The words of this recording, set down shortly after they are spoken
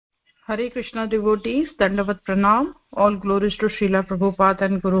Hare Krishna devotees, Dandavat Pranam. All glories to Srila Prabhupada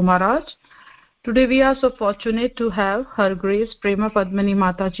and Guru Maharaj. Today we are so fortunate to have Her Grace Prema Padmani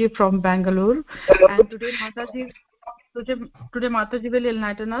Mataji from Bangalore. And today Mataji will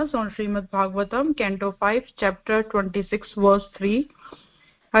enlighten us on Srimad Bhagavatam, Canto 5, Chapter 26, Verse 3.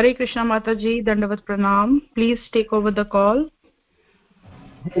 Hare Krishna Mataji, Dandavat Pranam. Please take over the call.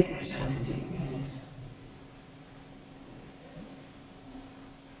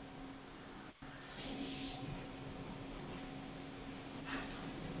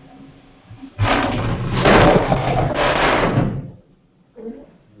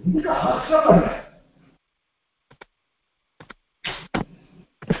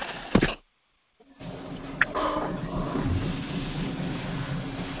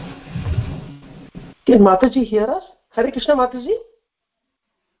 Can Mataji hear us? Hare Krishna Mataji?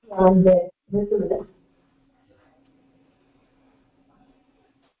 I'm there.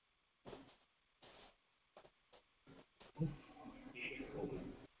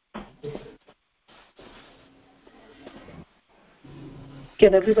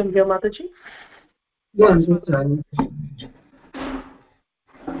 Can everyone hear Mataji? Yes,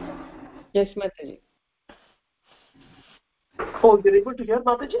 Yes, Mataji. Oh, you're able to hear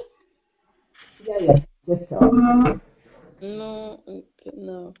Mataji? Yeah. No.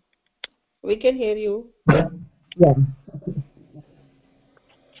 We can hear you. Yeah.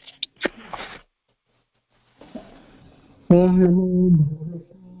 Om Namo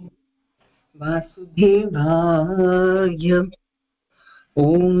Vasudevaya.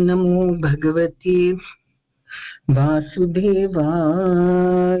 Om Namo Bhagavate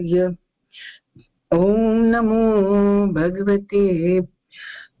Vasudevaya. Om Namo Bhagavate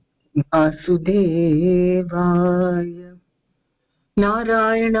Vasudevaya.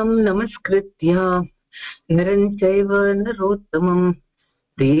 Narayanam Namaskritya Naram Chaiva Narottamam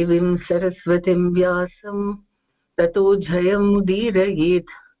Devim Saraswatim Vyasam Tato Jayam Udirayet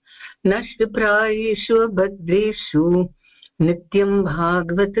Nashtaprayeshu Bhadreshu Nityam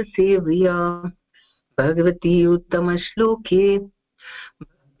Bhagavata Sevya Bhagavati Uttama Shloke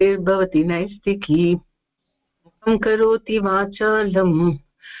Bhavati Naistiki Mukam Karoti Vachalam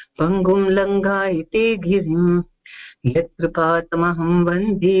Pangum Langayate Girim Yatrapatamaham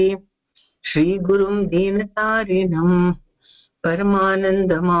Vande Shri Gurum Dinatarinam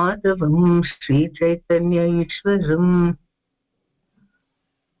Paramananda Madhavam Shri Chaitanya Ishwaram.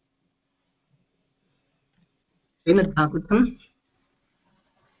 Srimad Bhagavatam.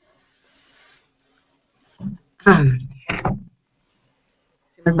 Srimad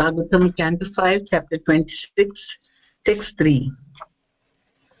Bhagavatam, Canto 5, Chapter 26, Text 3.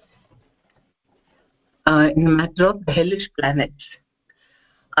 In the matter of the hellish planets.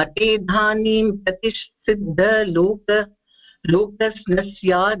 Ate dhanim pratisiddha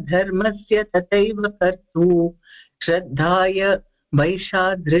lokasnasya dharmasya tataiva kartu shraddhaya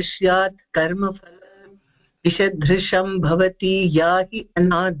vaishadrishyat karma phala vishadrisham bhavati yahi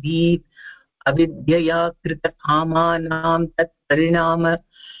anadi avidyaya kritakamānām tat parināma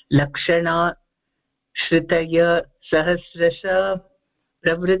lakshana shritaya sahasrasha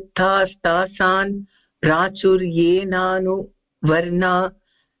pravritthāstāsan prachuryenānu varna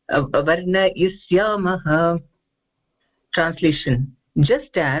isyāmaha. Translation.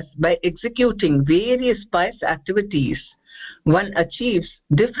 Just as by executing various pious activities one achieves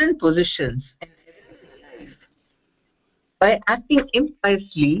different positions in heavenly life, by acting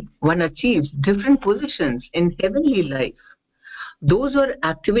impiously one achieves different positions in heavenly life. Those who are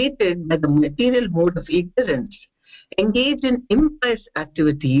activated by the material mode of ignorance engage in impious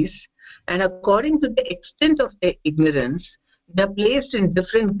activities, and according to the extent of their ignorance, they are placed in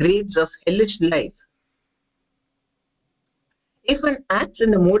different grades of hellish life. If one acts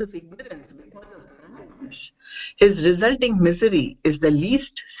in the mode of ignorance because of knowledge, his resulting misery is the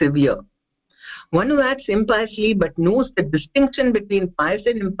least severe. One who acts impiously but knows the distinction between pious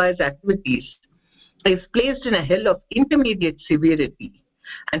and impious activities is placed in a hell of intermediate severity.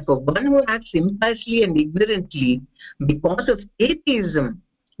 And for one who acts impiously and ignorantly because of atheism,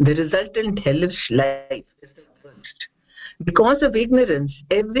 the resultant hellish life is the worst. Because of ignorance,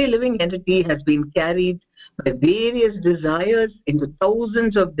 every living entity has been carried by various desires into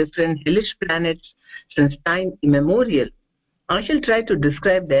thousands of different hellish planets since time immemorial. I shall try to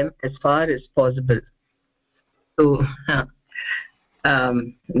describe them as far as possible. So,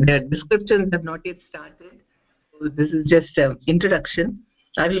 the descriptions have not yet started. So this is just an introduction.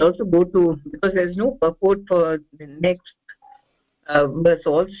 I will also go to, because there is no purport for the next verse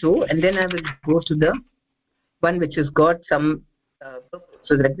also, and then I will go to the one which has got some purport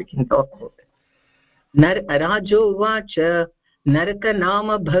so that we can talk about it. Rajo vacha नरक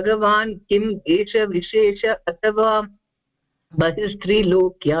नाम भगवान किम एष विशेष अथवा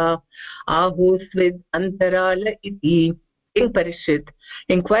बहिस्त्रीलोक्या आहोस्विद अंतराल iti. King Parishit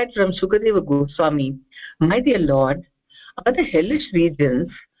inquired from Sukadeva Goswami, "My dear Lord, are the hellish regions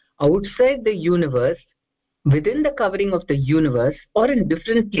outside the universe, within the covering of the universe, or in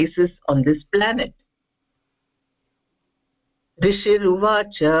different places on this planet?"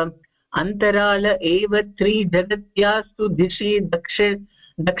 Rishiruvacha antarala eva tri jagatyastu dishi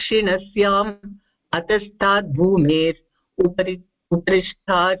dakshinasyaam atastad bhumer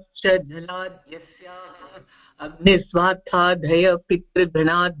उपरिष्ठात् च जलाद् यस्याः अग्निस्वात्थादय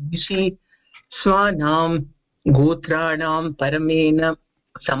पितृगणाद् दिशि स्वानां गोत्राणां परमेन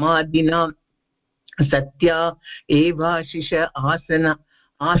समाधिना Satya एवाशिष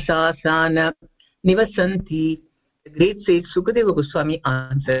आसासान nivasanti. The great sage Sukadeva Goswami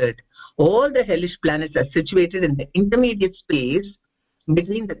answered, "All the hellish planets are situated in the intermediate space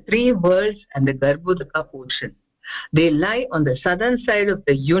between the three worlds and the Garbhodaka ocean. They lie on the southern side of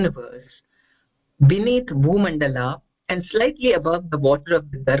the universe, beneath Bhumandala and slightly above the water of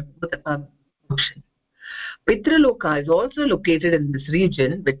the Garbhodaka ocean. Pitraloka is also located in this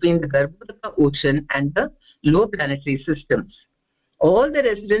region between the Garbhodaka ocean and the lower planetary systems. All the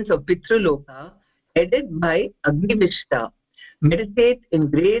residents of Pitraloka, headed by Agnivishta, meditate in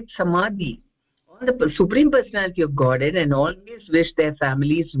great samadhi on the Supreme Personality of Godhead and always wish their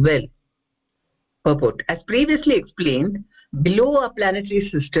families well." Purport. As previously explained, below our planetary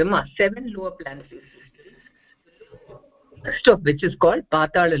system are 7 lower planetary systems, first of which is called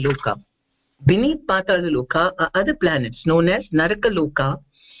Patala Loka. Beneath Patala Loka are other planets known as Naraka Loka,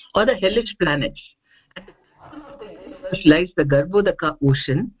 or the hellish planets. At the bottom of the universe lies the Garbhodaka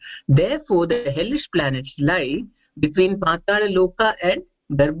ocean. Therefore, the hellish planets lie between Patala Loka and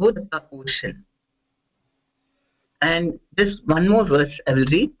Garbhodaka ocean. And just one more verse I will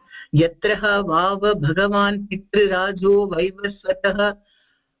read. Yatraha vava bhagavan pitrirajo vaivasvatah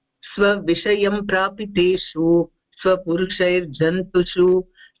स्वविषयं प्रापितेषु स्वपुरुषैर्जन्तुषु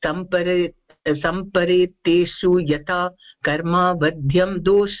सम्परेतेषु यथा कर्मावध्यं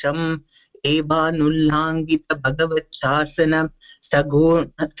दोषम् एवानुल्लाङ्घित भगवच्छासन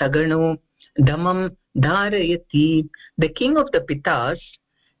सगुणो दमं धारयति. The king of the Pitas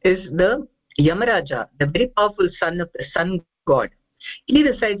is the Yamaraja, the very powerful son of the sun god. He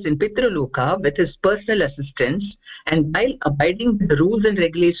resides in Pitraloka with his personal assistants, and while abiding with the rules and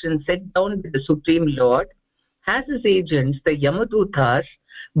regulations set down by the Supreme Lord, has his agents, the Yamadutas,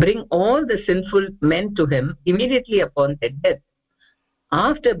 bring all the sinful men to him immediately upon their death.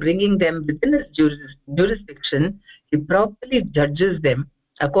 After bringing them within his jurisdiction, he properly judges them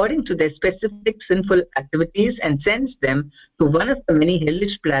according to their specific sinful activities and sends them to one of the many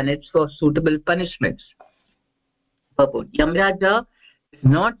hellish planets for suitable punishments. Purport. Yamraja is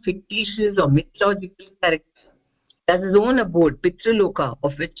not fictitious or mythological character. He has his own abode, Pitraloka,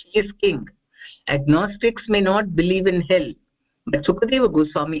 of which he is king. Agnostics may not believe in hell, but Sukadeva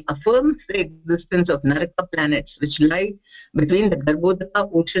Goswami affirms the existence of Naraka planets which lie between the Garbhodaka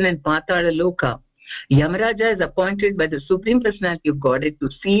ocean and Patala Loka. Yamaraja is appointed by the Supreme Personality of Godhead to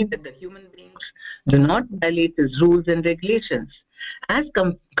see that the human beings do not violate his rules and regulations. As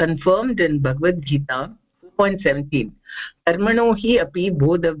confirmed in Bhagavad Gita 4.17, Karmano hi api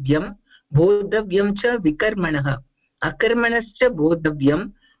bodhavyam cha vikarmanah akarmanascha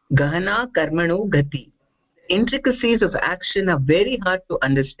bodhavyam gahana karmano gati. The intricacies of action are very hard to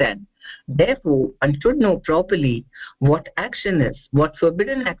understand. Therefore, one should know properly what action is, what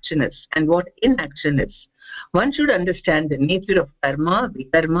forbidden action is, and what inaction is. One should understand the nature of karma,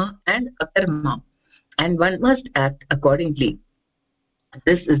 vikarma, and akarma, and one must act accordingly.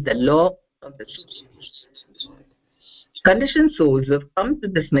 This is the law of the Supreme. Conditioned souls who have come to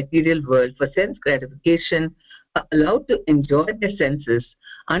this material world for sense gratification are allowed to enjoy their senses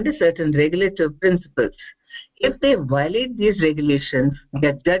under certain regulative principles. If they violate these regulations, they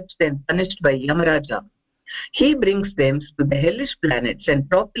are judged and punished by Yamaraja. He brings them to the hellish planets and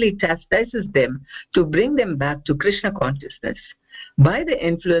properly chastises them to bring them back to Krishna consciousness. By the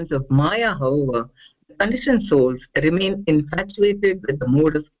influence of Maya, however, the conditioned souls remain infatuated with the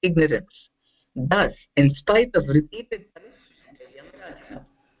mode of ignorance. Thus, in spite of repeated punishment by Yamaraja,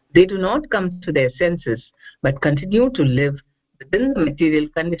 they do not come to their senses but continue to live within the material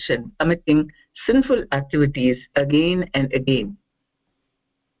condition, committing sinful activities again and again.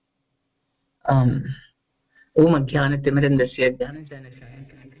 Om Jnanatimirandasya Jnananjana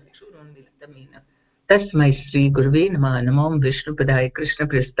Tasmai Shri Gurave Namah. Namam Vishnupadaya Krishna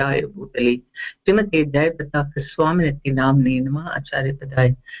Pristaya Bhutale Srimate Jayapataka Swaminati Namne Namah Acharya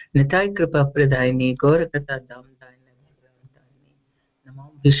Padaya Nitai Kripa Pradayani Gaurakata Damdaya नमो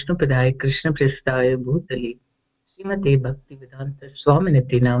विष्णुपदाय कृष्णप्रेष्ठाय भूतले श्रीमते भक्तिवेदांत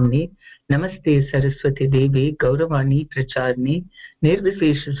स्वामिनिति नाम्ने नमस्ते सरस्वती देवी गौरवाणी प्रचारणे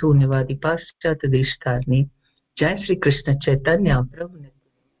निर्विशेष शून्यवादी पाश्चात्य देशतारणे जय श्री कृष्ण चैतन्य प्रभु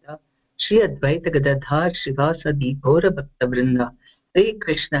नित्यानंद श्री अद्वैत गदाधर श्रीवासदि गौर भक्त वृंदा हरे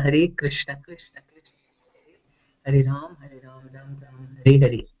कृष्ण कृष्ण कृष्ण हरे Ram Ram Ram Hare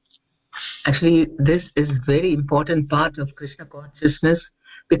Hare. Actually, this is very important part of Krishna consciousness,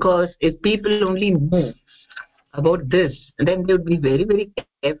 because if people only know about this, then they would be very, very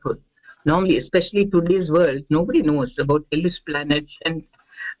careful. Normally, especially today's world, nobody knows about hellish planets and,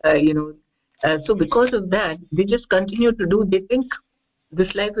 so because of that, they just continue to do, they think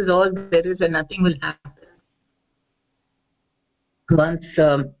this life is all there is and nothing will happen. Once,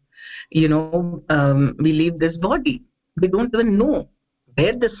 we leave this body, we don't even know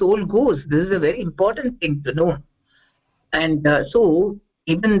where the soul goes. This is a very important thing to know. And so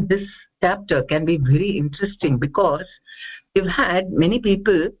even this chapter can be very interesting, because we've had many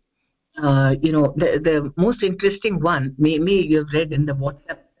people, the most interesting one, may you have read in the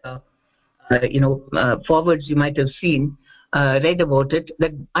WhatsApp, forwards you might have seen, read about it,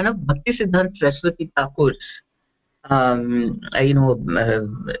 that one of Bhaktisiddhanta Saraswati Thakur's,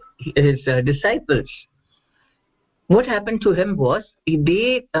 his disciples, what happened to him was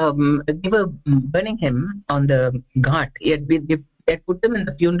they were burning him on the ghat. They had put him in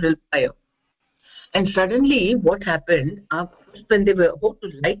the funeral pyre. And suddenly what happened, when they were about to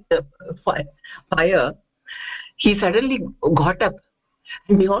light the fire, he suddenly got up.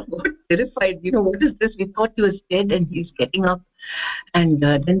 And they all got terrified. What is this? We thought he was dead and he's getting up. And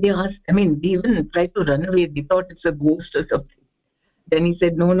then they asked, they even tried to run away. They thought it's a ghost or something. Then he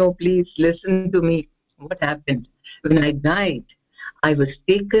said, no, please listen to me. What happened? When I died, I was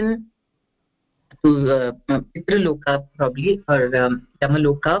taken to Pitraloka probably, or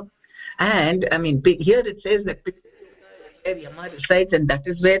Yamaloka. And here it says that where Yama resides, and that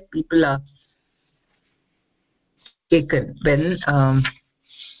is where people are taken. When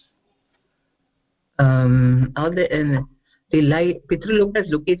they lie, Pitraloka is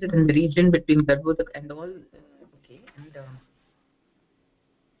located in the region between Garbhodak and all. Okay, and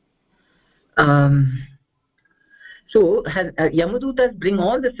so Yamadutas bring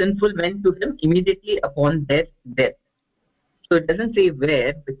all the sinful men to him immediately upon their death. So it doesn't say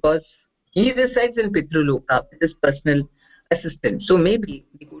where, because he resides in Pitraloka with his personal assistant. So maybe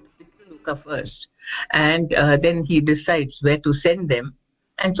they go to Pitraloka first, and then he decides where to send them.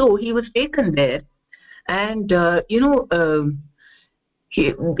 And so he was taken there, and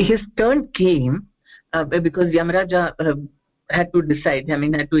his turn came because Yamaraja had to decide.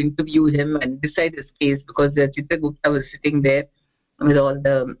 Had to interview him and decide his case, because Chitragupta was sitting there with all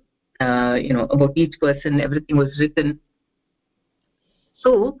the about each person, everything was written.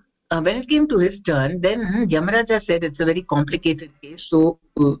 So when it came to his turn, then Yamaraja said it's a very complicated case, so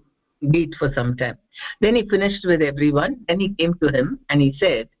wait for some time. Then he finished with everyone. Then he came to him and he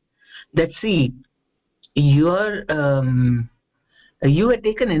said that, see, you had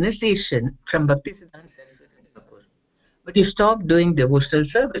taken initiation from Bhaktisiddhanta Saraswati Thakur, but you stopped doing devotional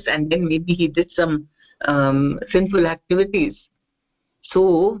service, and then maybe he did some sinful activities.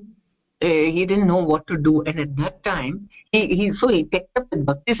 So he didn't know what to do, and at that time he picked up with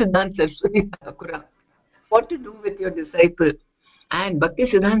Bhaktisiddhanta Saraswati Thakur, what to do with your disciple. And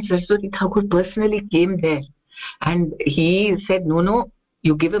Bhaktisiddhanta Saraswati Thakur personally came there, and he said, no,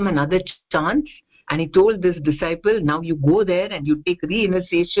 you give him another chance. And he told this disciple, now you go there and you take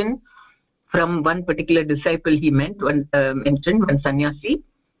re-initiation from one particular disciple he mentioned, one sannyasi,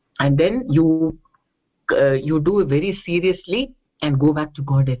 and then you do very seriously and go back to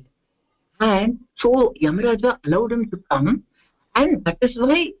Godhead. And so Yamaraja allowed him to come, and that is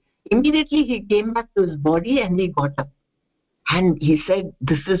why immediately he came back to his body and he got up. And he said,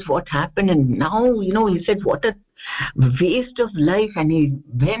 this is what happened. And now, he said, what a waste of life. And he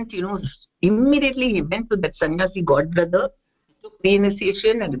went, immediately he went to that sannyasi godbrother, took the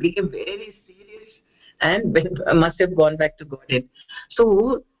initiation and became very serious, and must have gone back to Godhead.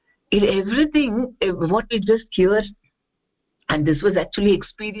 So in everything, what we just hear, and this was actually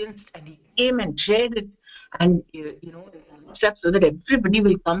experienced, and he came and shared it, and so that everybody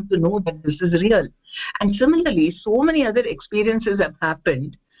will come to know that this is real. And similarly, so many other experiences have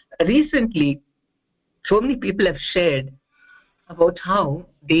happened recently. So many people have shared about how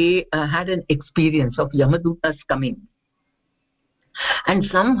they had an experience of Yamadutas coming, and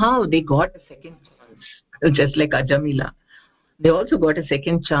somehow they got a second chance, just like Ajamila. They also got a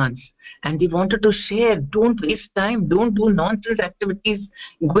second chance, and they wanted to share. Don't waste time. Don't do nonsense activities.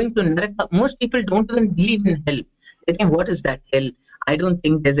 Going to Naraka. Most people don't even believe in hell. They think, what is that hell? I don't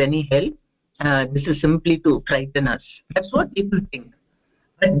think there's any hell. This is simply to frighten us. That's what people think.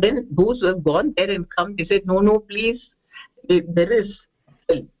 But then those who have gone there and come, they said, no, please, there is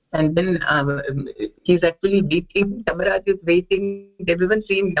hell. And then he's actually waiting. Yamaraj is waiting. They've even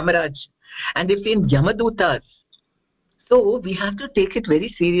seen Yamaraj. And they've seen Yamadutas. So we have to take it very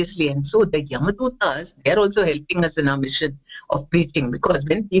seriously. And so the Yamadutas, they're also helping us in our mission of preaching, because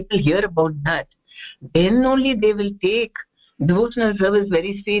when people hear about that, then only they will take devotional service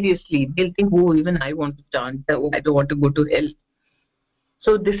very seriously. They'll think, oh, even I want to chant. Oh, I don't want to go to hell.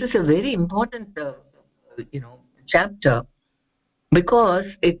 So this is a very important, chapter, because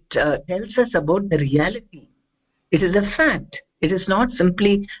it tells us about the reality. It is a fact. It is not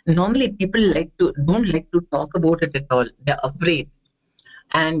simply. Normally, people don't like to talk about it at all. They're afraid,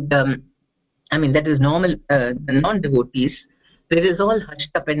 and that is normal. The non-devotees, it is all hushed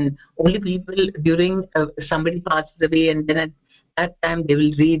up, and only people during somebody passes away, and then at that time they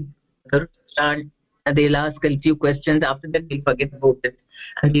will read Garuda Puran, and they'll ask a few questions. After that, they forget about it,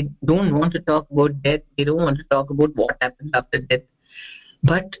 and they don't want to talk about death. They don't want to talk about what happens after death.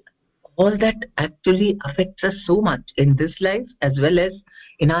 But all that actually affects us so much in this life as well as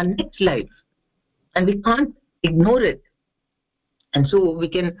in our next life, and we can't ignore it. And so we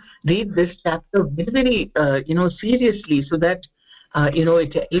can read this chapter very, seriously, so that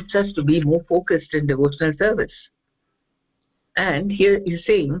it helps us to be more focused in devotional service. And here he's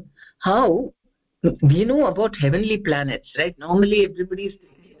saying how we know about heavenly planets, right? Normally everybody is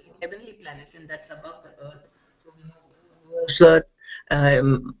thinking heavenly planets, and that's above the earth. So we know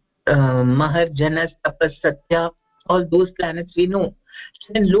Mahar, Janas, Tapas, Satya, all those planets we know.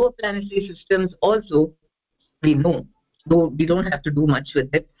 And lower planetary systems also we know, though we don't have to do much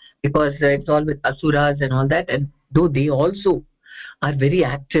with it, because it's all with asuras and all that, and though they also are very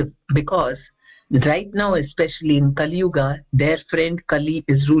active, because right now, especially in Kali Yuga, their friend Kali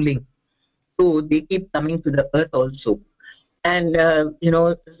is ruling, so they keep coming to the earth also. And so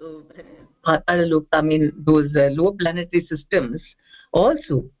Patala, those lower planetary systems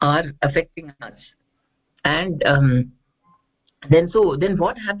also are affecting us. And then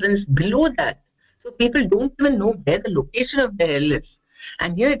what happens below that? So people don't even know where the location of the hell is.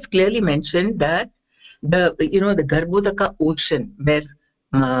 And here it's clearly mentioned that the Garbhodaka ocean, where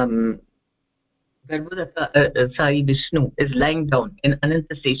Garbhodaka Sai Vishnu is lying down in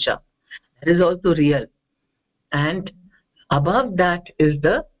Anantasesha, that is also real. And above that is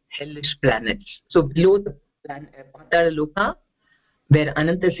the hellish planets. So below the Patala Loka, where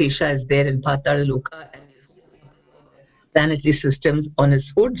Anantasesha is there in Patala Loka, and planetary systems on his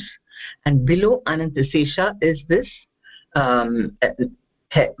hoods, and below Anantasesha is this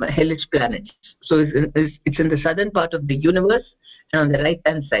hellish planets. So it's in the southern part of the universe, and on the right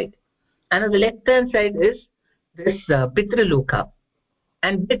hand side, and on the left hand side is this Pitraloka,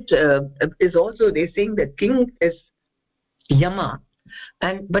 and it is also, they're saying the king is Yama,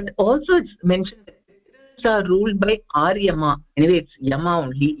 but also it's mentioned that Pitras are ruled by Aryama. Anyway, it's Yama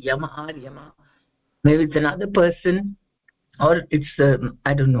only, Yama Aryama. Maybe it's another person, or it's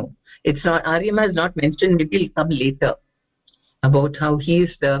I don't know. It's not, Aryama is not mentioned. Maybe it'll come later about how he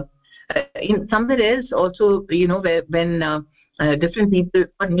is the in somewhere else also, where when different people,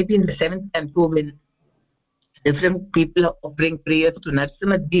 or maybe in the seventh canto, when different people are offering prayers to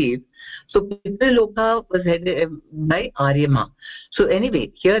Narasimha Dev, so Pitraloka was headed by Aryama. So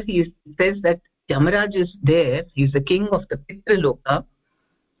anyway, here he says that Yamaraj is there. He's the king of the Pitraloka,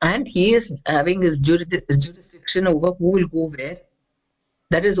 and he is having his jurisdiction over who will go where.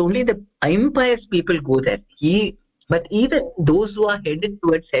 That is, only the impious people go there. But even those who are headed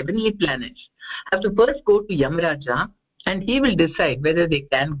towards heavenly planets have to first go to Yamaraja, and he will decide whether they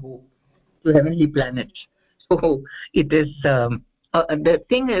can go to heavenly planets. So it is, the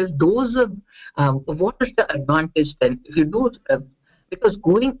thing is, what is the advantage then? If you do, because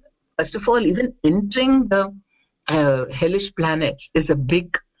going, first of all, even entering the hellish planets is a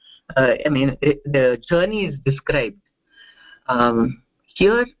big, the journey is described.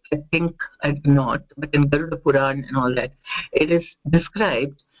 Here, I think not, but in Garuda Puran and all that, it is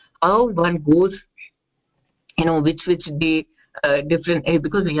described how one goes, which the different,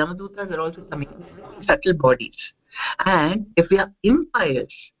 because the Yamadutas are also coming in subtle bodies. And if we are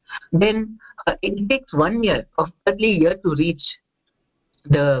impious, then it takes 1 year or 30 years to reach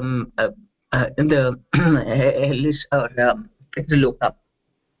the hellish or Pitraloka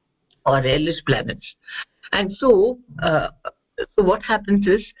or hellish planets. And so what happens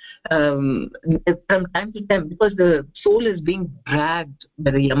is, from time to time, because the soul is being dragged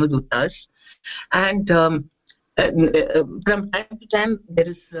by the Yamadutas, and from time to time there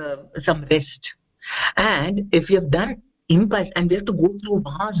is some rest. And if you have done impious, and we have to go through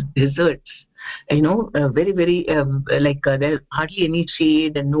vast deserts, very, very, there's hardly any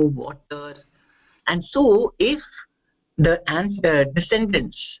shade and no water. And so if the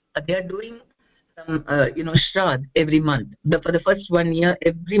descendants, they are doing some, Shraddh every month. For the first 1 year,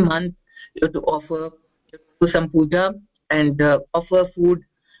 every month you have to do some puja and offer food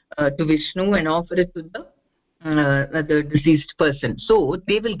to Vishnu and offer it to the deceased person. So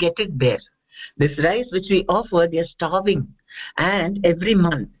they will get it there. This rice which we offer, they are starving. And every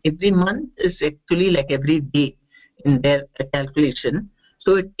month is actually like every day in their calculation.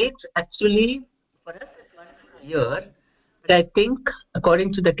 So it takes actually, for us it's once a year, but I think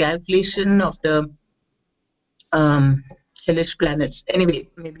according to the calculation of the hellish planets, anyway,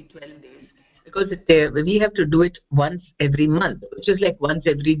 maybe 12 days, because we have to do it once every month, which is like once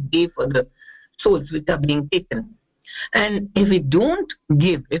every day for the souls which are being taken. And if we don't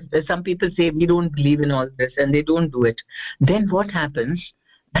give, if some people say we don't believe in all this and they don't do it, then what happens?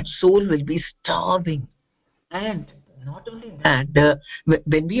 That soul will be starving. And not only that,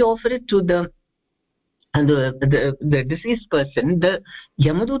 when we offer it to the deceased person, the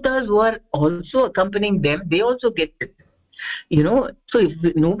Yamadutas who are also accompanying them, they also get it. So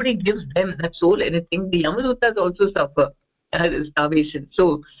if nobody gives them, that soul, anything, the Yamadutas also suffer starvation.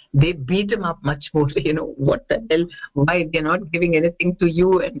 So they beat him up much more. What the hell, why they're not giving anything to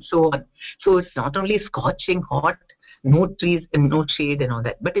you, and so on. So it's not only scorching hot, no trees and no shade and all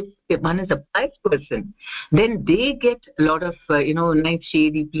that, but if one is a pious person, then they get a lot of nice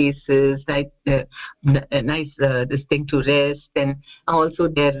shady places, nice this thing to rest, and also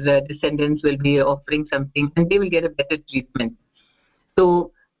their descendants will be offering something and they will get a better treatment.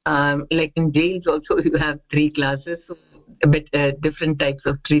 So like in jails also you have 3 classes, so different types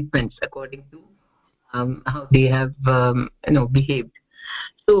of treatments according to how they have behaved.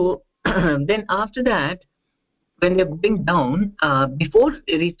 So then after that, when they're going down, before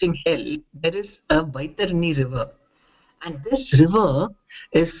reaching hell, there is a Vaitarni river, and this river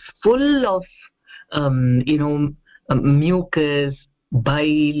is full of mucus,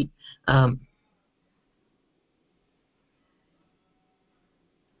 bile,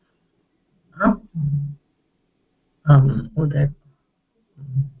 that.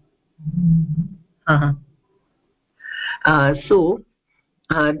 Uh-huh. So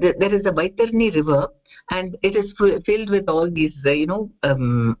there is a Vaitarni river, and it is filled with all these,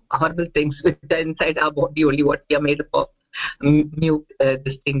 horrible things which are inside our body, only what we are made of.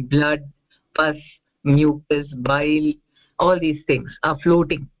 This thing, blood, pus, mucus, bile, all these things are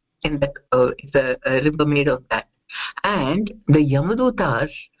floating in that. It's a river made of that. And the Yamadutas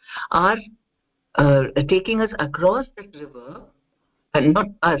are taking us across that river, and not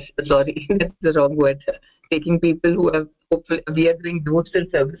us, sorry, that's the wrong word. Taking people who have, hopefully, we are doing devotional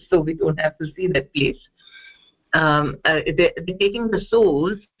service, so we don't have to see that place. They're taking the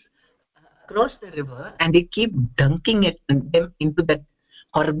souls across the river and they keep dunking them into that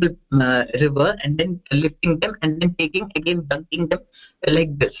horrible river, and then lifting them and then taking again, dunking them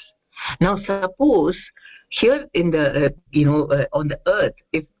like this. Now, suppose here in the, on the earth,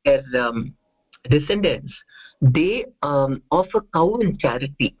 if their descendants, they offer cow in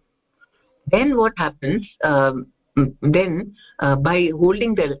charity, then what happens? Then by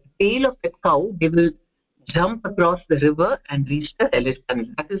holding the tail of the cow, they will jump across the river and reach the hellish planet.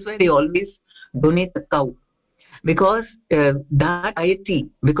 That is why they always donate the cow, because that piety,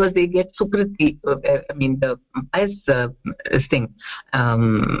 because they get sukriti, the pious thing,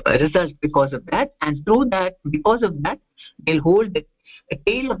 result because of that, and through that, because of that, they'll hold the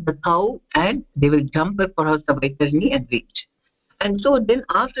tail of the cow and they will jump across the Vaitarni and reach. And so then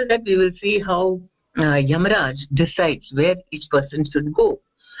after that, we will see how Yamaraj decides where each person should go.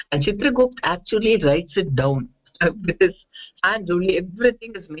 And Chitragupt actually writes it down with his hands only.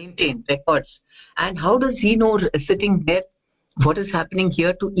 Everything is maintained, records. And how does he know, sitting there, what is happening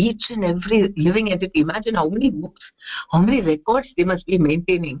here to each and every living entity? Imagine how many books, how many records they must be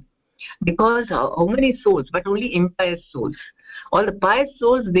maintaining. Because how many souls, but only impious souls. All the pious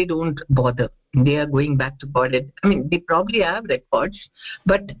souls, they don't bother. They are going back to God. They probably have records,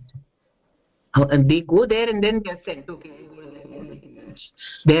 but they go there and then they are sent. Okay,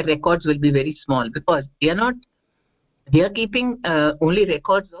 their records will be very small because they are not. They are keeping only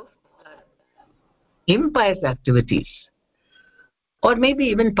records of impious activities, or maybe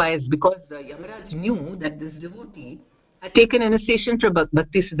even pious, because Yamaraj knew that this devotee had taken initiation from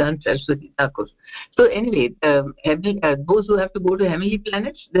Bhakti Siddhanta Saraswati Thakur. So anyway, those who have to go to heavenly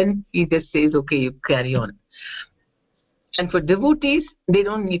planets, then he just says, okay, you carry on. And for devotees, they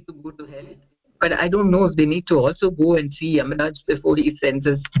don't need to go to hell. But I don't know if they need to also go and see Yamaraj before he sends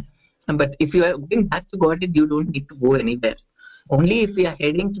us But if you are going back to Godhead, you don't need to go anywhere. Only if we are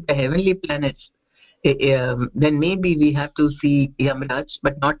heading to the heavenly planets, then maybe we have to see Yamraj,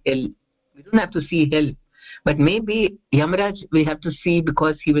 but not hell. We don't have to see hell. But maybe Yamraj we have to see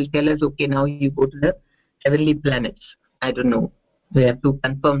because he will tell us, okay, now you go to the heavenly planets. I don't know. We have to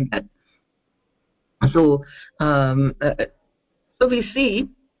confirm that. So, so we see,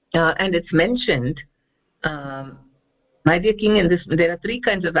 and it's mentioned, my dear king, in this there are three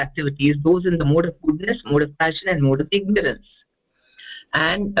kinds of activities: those in the mode of goodness, mode of passion, and mode of ignorance.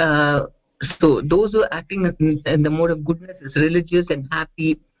 And so those who are acting in the mode of goodness is religious and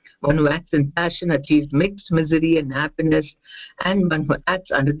happy. One who acts in passion achieves mixed misery and happiness, and one who acts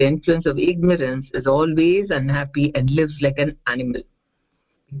under the influence of ignorance is always unhappy and lives like an animal.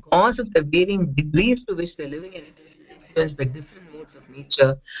 Because of the varying degrees to which the living entities influenced by different modes of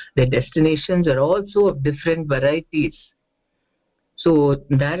nature, their destinations are also of different varieties. So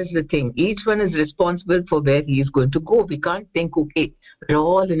that is the thing. Each one is responsible for where he is going to go. We can't think, okay, we're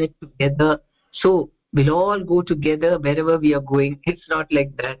all in it together, so we'll all go together wherever we are going. It's not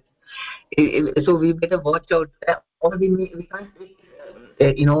like that. So we better watch out. Or we can't take,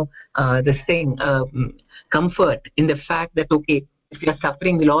 this thing, comfort in the fact that, okay, if we are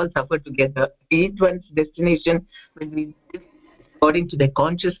suffering, we'll all suffer together. Each one's destination will be according to their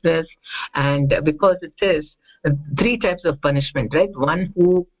consciousness, and because it says three types of punishment, right? One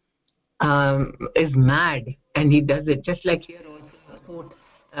who is mad and he does it, just like here also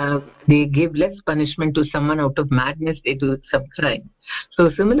they give less punishment to someone out of madness, they do some crime. So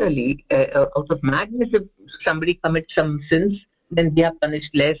similarly, out of madness, if somebody commits some sins, then they are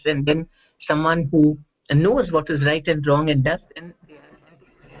punished less, and then someone who knows what is right and wrong and does, then they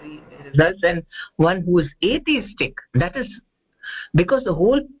are results. And one who is atheistic, that is because the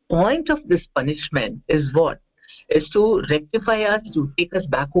whole point of this punishment is what? Is to rectify us, to take us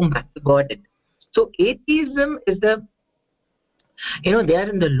back home, back to God. So atheism is the, they are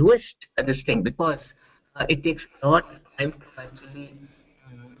in the lowest this thing, because it takes a lot of time to actually,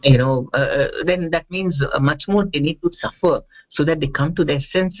 then that means much more they need to suffer so that they come to their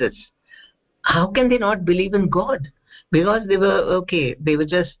senses. How can they not believe in God? Because they were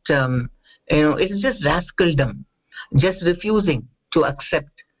just, it's just rascaldom, just refusing to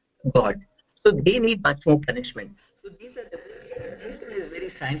accept God. So they need much more punishment. So these are the punishment is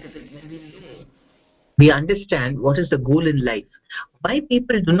very scientific. When we understand what is the goal in life. Why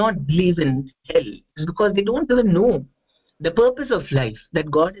people do not believe in hell is because they don't even know the purpose of life, that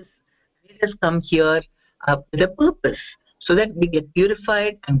God has made us come here with a purpose, so that we get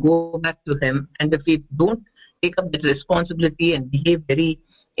purified and go back to Him. And if we don't take up that responsibility and behave very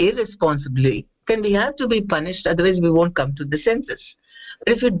irresponsibly, then we have to be punished, otherwise we won't come to the senses.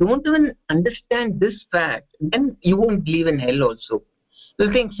 But if you don't even understand this fact, then you won't believe in hell also.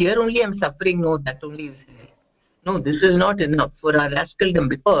 You think, here only I'm suffering, no, that only is hell. No, this is not enough for our rascaldom,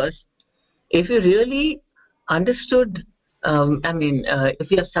 because if you really understood,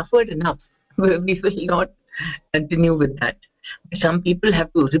 if you have suffered enough, we will not continue with that. Some people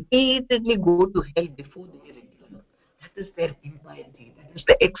have to repeatedly go to hell before they return. That is their impiety. That is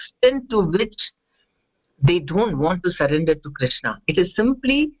the extent to which they don't want to surrender to Krishna. It is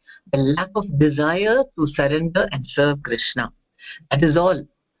simply the lack of desire to surrender and serve Krishna. That is all.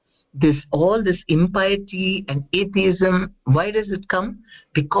 All this impiety and atheism, why does it come?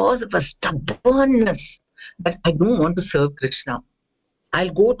 Because of a stubbornness that I don't want to serve Krishna.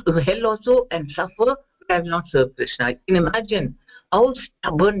 I'll go to hell also and suffer, but I will not serve Krishna. You can imagine how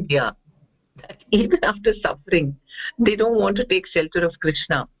stubborn they are, that even after suffering, they don't want to take shelter of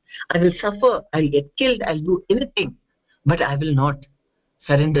Krishna. I will suffer, I'll get killed, I'll do anything, but I will not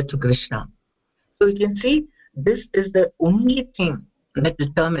surrender to Krishna. So you can see, this is the only thing that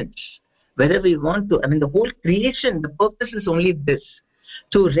determines whether we want to, the whole creation, the purpose is only this,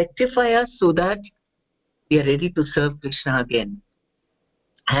 to rectify us so that we are ready to serve Krishna again.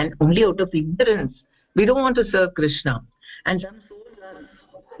 And only out of ignorance, we don't want to serve Krishna. And some souls are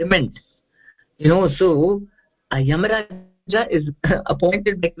adamant. So Yamaraja is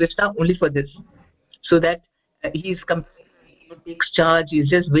appointed by Krishna only for this, so that he takes charge, he's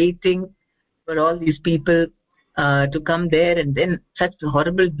just waiting for all these people to come there, and then such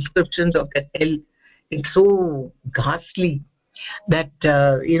horrible descriptions of that hell. It's so ghastly that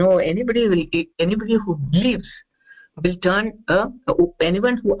anybody who believes will turn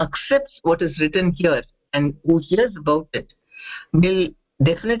anyone who accepts what is written here and who hears about it will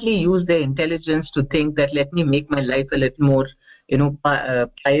definitely use their intelligence to think that, let me make my life a little more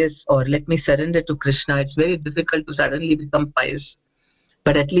pious, or let me surrender to Krishna. It's very difficult to suddenly become pious,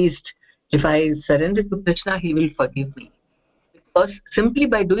 but at least if I surrender to Krishna, he will forgive me. Because simply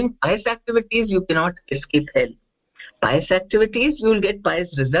by doing pious activities, you cannot escape hell. Pious activities, you will get pious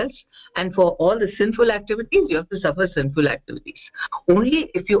results, and for all the sinful activities, you have to suffer sinful activities.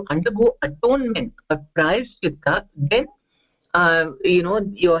 Only if you undergo atonement or prayaschitta, then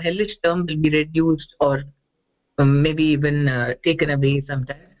your hellish term will be reduced, or maybe even taken away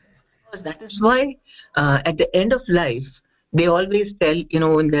sometimes. Because that is why at the end of life, they always tell, in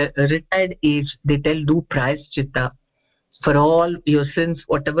the retired age, they tell, do prayaschitta for all your sins,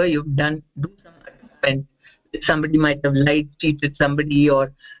 whatever you've done, do some atonement. Somebody might have lied, cheated somebody,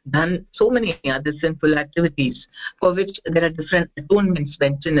 or done so many other sinful activities for which there are different atonements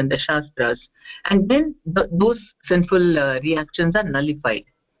mentioned in the Shastras. And then those sinful reactions are nullified.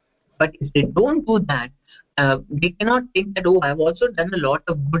 But if they don't do that, they cannot think that, oh, I've also done a lot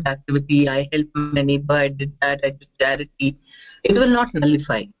of good activity. I helped my neighbor, I did that, I did charity. It will not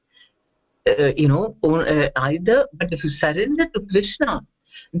nullify. Either. But if you surrender to Krishna,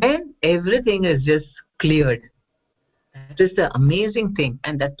 then everything is just cleared. That is the amazing thing.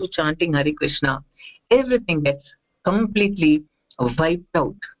 And that too, chanting Hare Krishna, everything gets completely wiped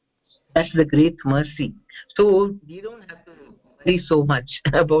out. That's the great mercy. So we don't have to worry so much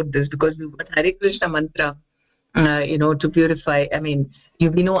about this, because we've got Hare Krishna mantra, to purify. I mean,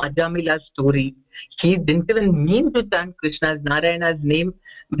 we know Ajamila's story. He didn't even mean to chant Krishna's, Narayana's name,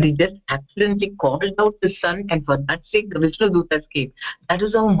 but he just accidentally called out his son, and for that sake, the Vishnu Dutas came. That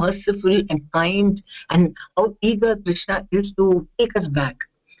is how merciful and kind and how eager Krishna is to take us back.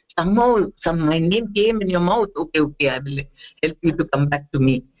 Somehow, my name came in your mouth. Okay, I will help you to come back to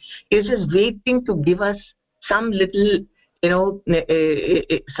me. He's just waiting to give us some little,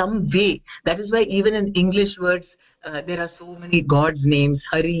 some way. That is why even in English words, there are so many God's names.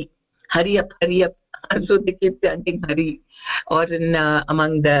 Hurry up, hurry up. So they keep chanting Hari. Or in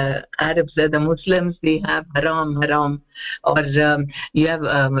among the Arabs, the Muslims, they have Haram, Haram. Or you have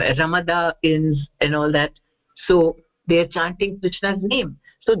Ramadans and all that. So they are chanting Krishna's name.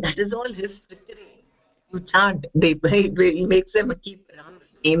 So that is all his trickery. You chant. He makes them keep Ram's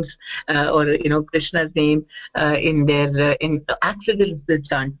names or Krishna's name in their in accidental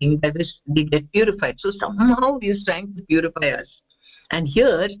chanting, by which they get purified. So somehow he is trying to purify us. And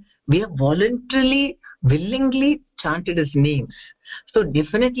here we have voluntarily, willingly chanted his names. So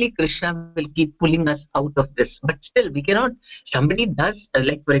definitely Krishna will keep pulling us out of this. But still, we cannot. Somebody does,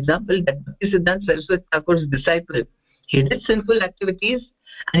 like for example, that Bhaktisiddhanta Saraswati Thakur's disciple. He did sinful activities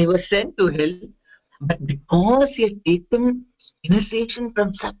and he was sent to hell. But because he had taken initiation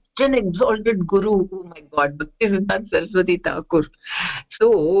from such an exalted guru, oh my God, Bhaktisiddhanta Saraswati Thakur.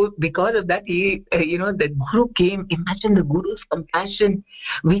 So because of that, the guru came. Imagine the guru's compassion.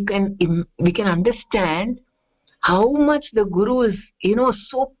 We can understand how much the guru is,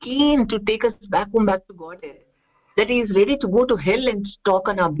 so keen to take us back home, back to Godhead, that he is ready to go to hell and talk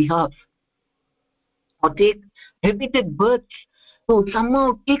on our behalf, or take repeated births to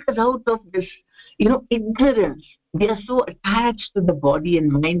somehow take us out of this, ignorance. We are so attached to the body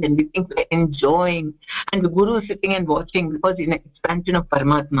and mind, and we think we're enjoying. And the guru is sitting and watching, because in an expansion of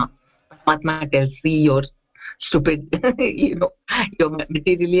Paramatma, Paramatma tells, see your stupid, your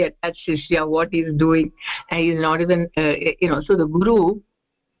materially attached Shishya, what he's doing, and he's not even, so the guru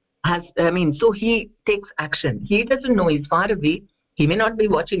so he takes action. He doesn't know, he's far away. He may not be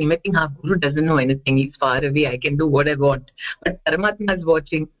watching. He may think, Guru doesn't know anything. He's far away. I can do what I want. But Paramatma is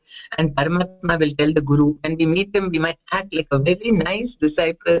watching, and Paramatma will tell the Guru. When we meet him, we might act like a very nice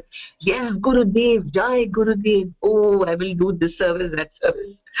disciple. Yes, Gurudev, Jai Gurudev. Oh, I will do this service, that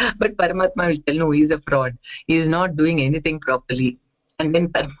service. But Paramatma will tell, no, he's a fraud. He is not doing anything properly. And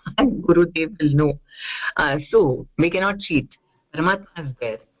then Gurudev will know. So we cannot cheat. Paramatma is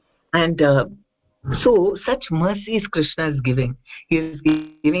there. And so such mercies Krishna is giving. He is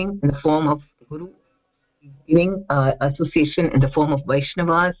giving in the form of Guru, giving association in the form of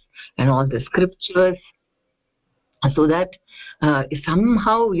Vaishnavas and all the scriptures, so that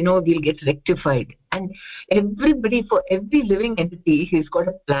somehow we'll get rectified. And everybody, for every living entity, he's got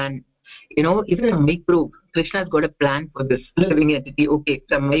a plan. Even a microbe, Krishna's got a plan for this living entity. Okay,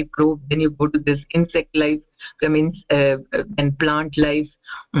 from microbe, then you go to this insect life, then plant life,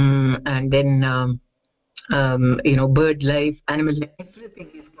 and then bird life, animal life, everything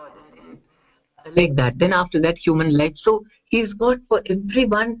is got like that. Then after that, human life. So he's got for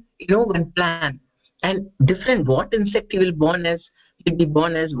everyone, one plan. And different, what insect he will born as, he'll be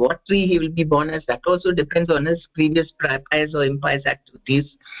born as, what tree he will be born as, that also depends on his previous pious or impious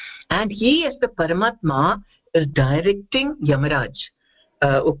activities. And he, as the Paramatma, is directing Yamaraj.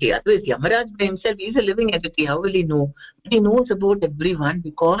 okay, otherwise Yamaraj by himself, he is a living entity. How will he know? He knows about everyone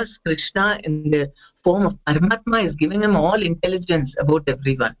because Krishna in the form of Paramatma is giving him all intelligence about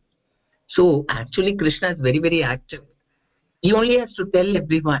everyone. So actually Krishna is very, very active. He only has to tell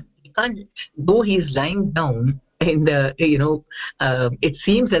everyone. He can't, though he is lying down in the, it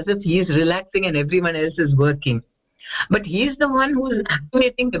seems as if he is relaxing and everyone else is working. But he is the one who is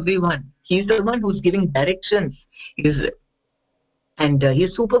activating everyone. He is the one who is giving directions. And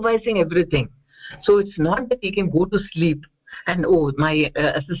he's supervising everything. So it's not that he can go to sleep and, oh, my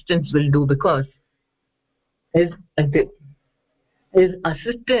assistants will do, because his, uh, his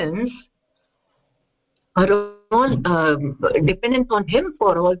assistants are all dependent on him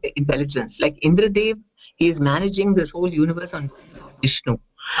for all the intelligence. Like Indradev, he is managing this whole universe on Vishnu.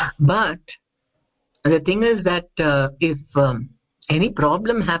 But the thing is that if any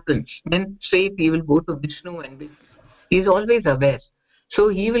problem happens, then straight he will go to Vishnu, and he is always aware. So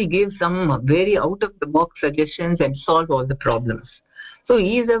he will give some very out of the box suggestions and solve all the problems. So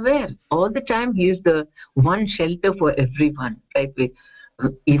he is aware all the time. He is the one shelter for everyone, right?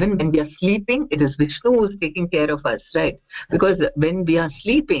 Even when we are sleeping, it is Vishnu who is taking care of us, right? Because when we are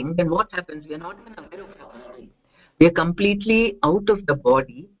sleeping, then what happens? We are not even aware of our body. We are completely out of the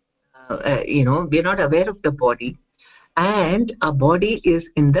body. We are not aware of the body, and our body is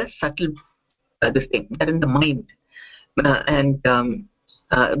in the subtle, this thing, that in the mind, and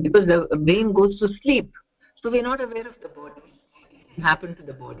because the brain goes to sleep, so we are not aware of the body. What happened to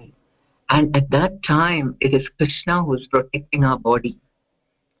the body? And at that time, it is Krishna who is protecting our body.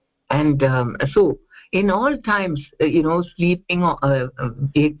 And so in all times, sleeping or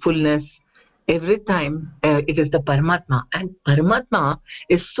wakefulness, every time it is the Paramatma. And Paramatma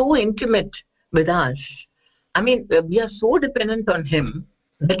is so intimate with us. I mean, we are so dependent on him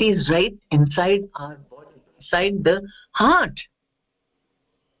that he is right inside our body, inside the heart.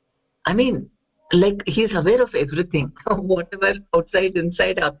 I mean, like he's aware of everything. Whatever outside,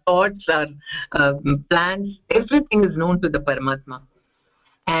 inside, our thoughts, our plans, everything is known to the Paramatma.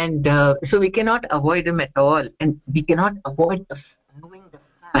 And so we cannot avoid him at all, and we cannot avoid knowing the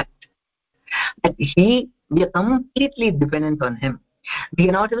fact that we are completely dependent on him. We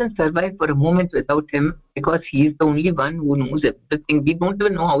cannot even survive for a moment without him, because he is the only one who knows everything. We don't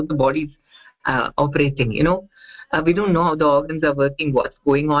even know how the body is operating. We don't know how the organs are working, what's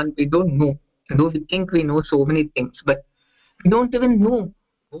going on. We don't know. Though we think we know so many things, but we don't even know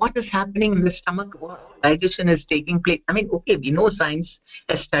what is happening in the stomach, what digestion is taking place. I mean, okay, we know science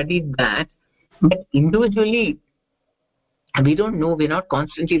has studied that, but individually, we don't know. We're not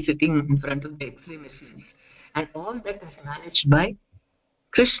constantly sitting in front of the X-ray machines. And all that is managed by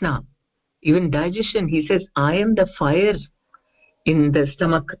Krishna. Even digestion, he says, I am the fire in the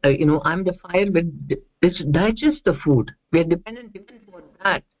stomach. I'm the fire which digests the food. We are dependent even for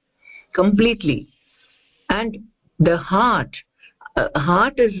that completely. And the heart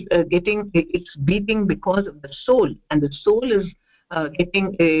is it's beating because of the soul, and the soul is and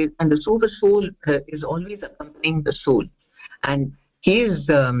the soul is always accompanying the soul, and he is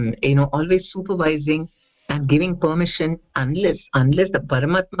always supervising and giving permission unless the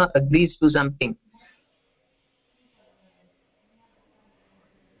Paramatma agrees to something.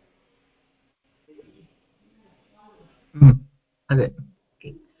 Okay.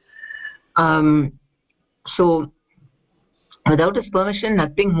 So without his permission,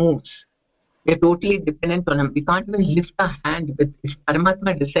 nothing moves. We're totally dependent on him. We can't even lift a hand. If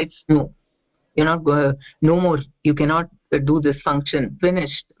Paramatma decides, no, you're not going, no more, you cannot do this function,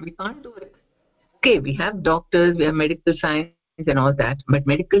 finished, we can't do it. Okay, we have doctors, we have medical science and all that, but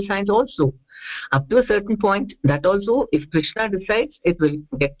medical science also, up to a certain point, that also, if Krishna decides, it will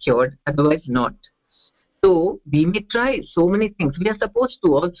get cured, otherwise not. So we may try so many things. We are supposed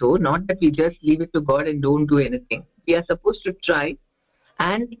to also, not that we just leave it to God and don't do anything. We are supposed to try,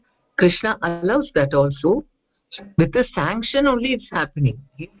 and Krishna allows that also. With the sanction only it's happening.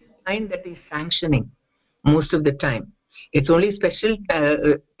 He's the kind that is sanctioning most of the time. It's only special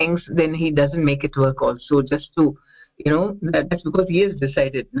things, then he doesn't make it work also, just to, that's because he has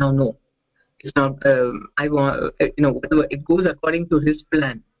decided, now no, it's not, I want, whatever, it goes according to his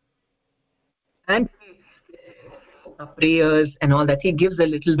plan. And prayers and all that, he gives a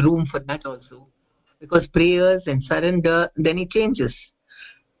little room for that also. Because prayers and surrender, then he changes.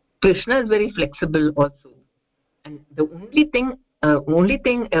 Krishna is very flexible also. And the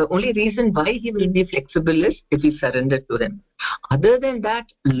only reason why he will be flexible is if we surrender to him. Other than that,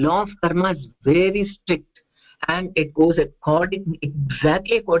 law of karma is very strict, and it goes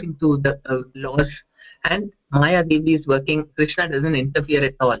exactly according to the laws. And Maya Devi is working. Krishna doesn't interfere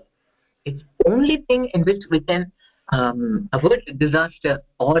at all. It's only thing in which we can avert disaster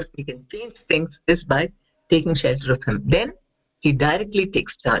or he can change things is by taking shelter of him. Then he directly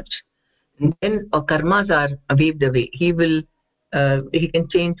takes charge. And then karmas are waved away. He can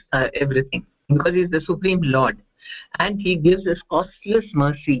change everything because he is the Supreme Lord, and he gives us costless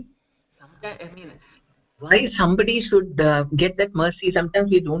mercy. Sometimes, I mean, why somebody should get that mercy?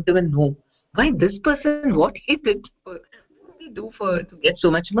 Sometimes we don't even know why this person, what he did, what did he do for to get so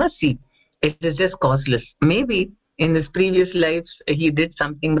much mercy? It is just causeless. Maybe in his previous lives he did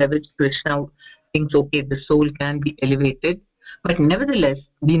something by which Krishna thinks, okay, the soul can be elevated, but nevertheless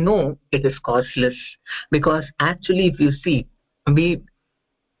we know it is causeless because actually, if you see, we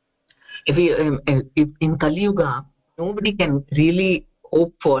if in Kali Yuga, nobody can really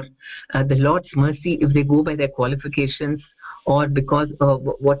hope for the Lord's mercy if they go by their qualifications or because of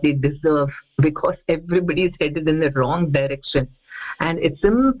what they deserve, because everybody is headed in the wrong direction. And it's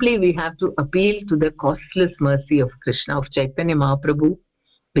simply we have to appeal to the costless mercy of Krishna, of Chaitanya Mahaprabhu,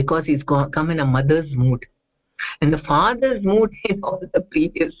 because he's come in a mother's mood. In the father's mood in all the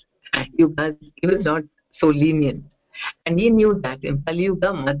previous yugas, he was not so lenient. And he knew that in Kali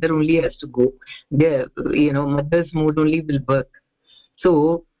Yuga, mother only has to go. Mother's mood only will work.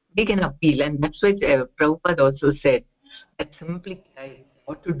 So they can appeal. And that's what Prabhupada also said, that simply cry,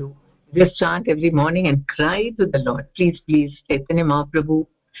 what to do. Just chant every morning and cry to the Lord. Please, please, Chaitanya Mahaprabhu,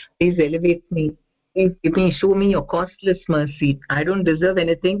 please elevate me. Please give me, show me your costless mercy. I don't deserve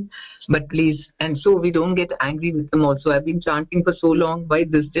anything, but please. And so we don't get angry with him also. I've been chanting for so long. Why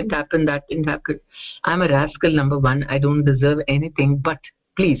this didn't happen, that didn't happen. I'm a rascal, number one. I don't deserve anything, but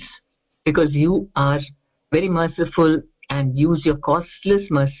please, because you are very merciful and use your costless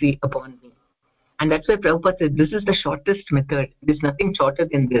mercy upon me. And that's why Prabhupada said this is the shortest method. There's nothing shorter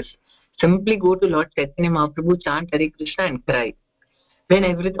than this. Simply go to Lord Chaitanya Mahaprabhu, chant Hare Krishna and cry. Then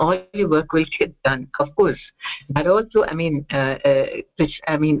all your work will get done. Of course, that also, the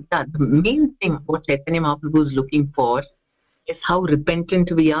main thing what Chaitanya Mahaprabhu is looking for is how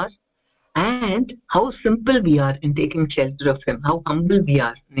repentant we are and how simple we are in taking shelter of him, how humble we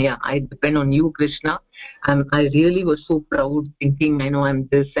are. Yeah, I depend on you, Krishna. I really was so proud thinking, I know I'm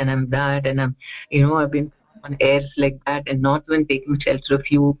this and I'm that, and I've been on airs like that and not even taking shelter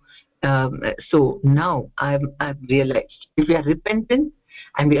of you. So now I've realized if we are repentant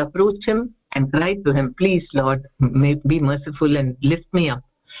and we approach him and cry to him, please, Lord, be merciful and lift me up,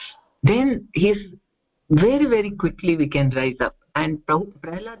 then he's very, very quickly we can rise up. And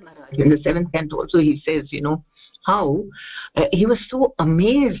Prahlad Maharaj in the seventh canto also he says, how he was so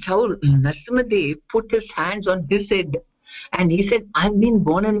amazed how Narasimhadev put his hands on his head and he said, I've been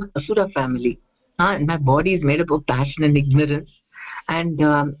born in Asura family. And my body is made up of passion and ignorance. And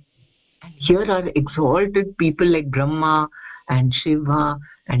here are exalted people like Brahma and Shiva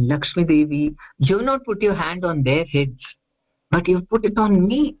and Lakshmi Devi. You've not put your hand on their heads, but you've put it on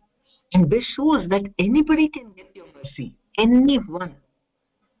me. And this shows that anybody can get your mercy. Anyone.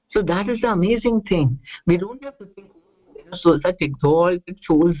 So that is the amazing thing. We don't have to think, such exalted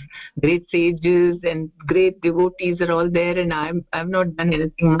souls, great sages and great devotees are all there, and I've not done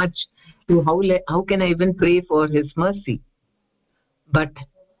anything much. So how can I even pray for his mercy? But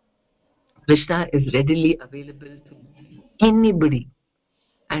Krishna is readily available to anybody.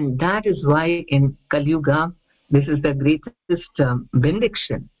 And that is why in Kali Yuga, this is the greatest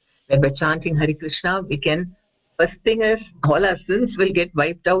benediction. That by chanting Hare Krishna, we can, first thing is, all our sins will get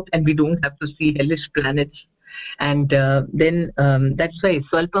wiped out and we don't have to see hellish planets. And then that's why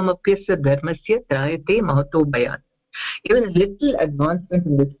Swalpam Apyasya Dharmasya Trayate Mahato Bhayan. Even a little advancement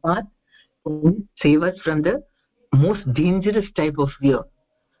in this path can save us from the most dangerous type of fear.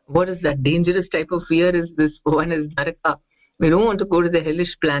 What is that dangerous type of fear? Is this one is Naraka. We don't want to go to the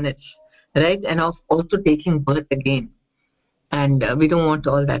hellish planets, right? And also taking birth again. And we don't want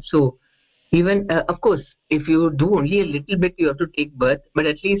all that. So even, of course, if you do only a little bit, you have to take birth, but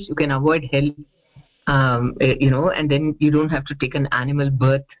at least you can avoid hell, and then you don't have to take an animal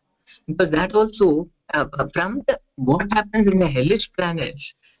birth. Because that also, what happens in the hellish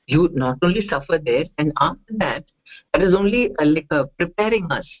planets, you not only suffer there, and after that, that is only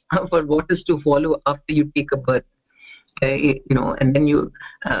preparing us for what is to follow after you take a birth. And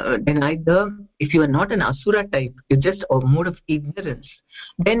then either if you are not an asura type, you're just a mode of ignorance,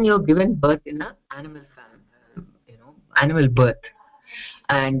 then you're given birth in a animal birth,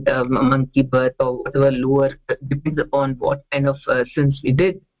 and monkey birth or whatever lower, depends upon what kind of sins we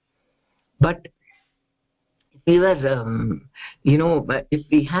did. But we were, if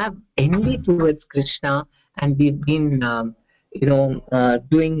we have envy towards Krishna and we've been,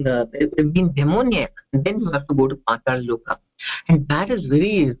 being demoniac, then you have to go to Patal Loka. And that is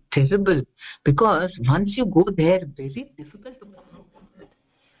very terrible, because once you go there, very difficult to come out of it.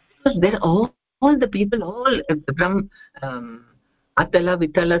 Because there are all the people, all from Atala,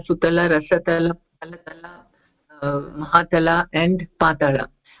 Vitala, Sutala, Rasatala, Palatala, Mahatala, and Patala.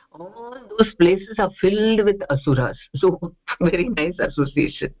 All those places are filled with asuras. So very nice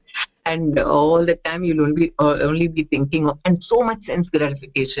association. And all the time you'll only be thinking of, and so much sense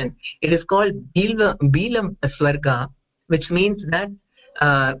gratification. It is called Bilam Swarga, which means that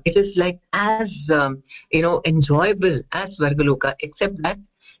it is like as enjoyable as Swargaloka, except that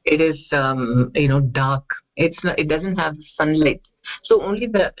it is dark. It doesn't have sunlight, so only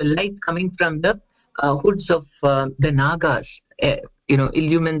the light coming from the hoods of the nagas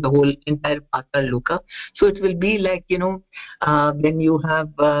illumine the whole entire Patal Loka. So it will be like when you have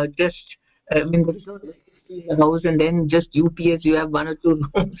just when there is no electricity in the house, and then just UPS, you have one or two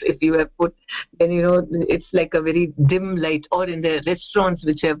rooms. If you have put, then it's like a very dim light, or in the restaurants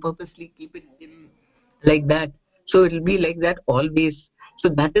which have purposely keep it dim like that. So it will be like that always. So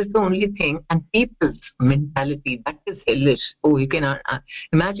that is the only thing. And people's mentality, that is hellish. Oh, you can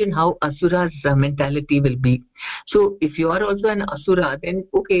imagine how Asura's mentality will be. So if you are also an Asura, then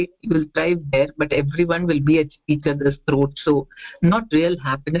okay, you will thrive there, but everyone will be at each other's throat. So not real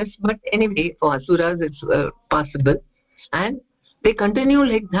happiness, but anyway, for Asuras it's possible. And they continue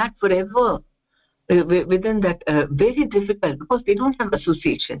like that forever. Within that, very difficult, because they don't have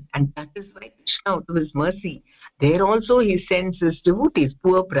association, and that is why Krishna, out of his mercy, there also he sends his devotees.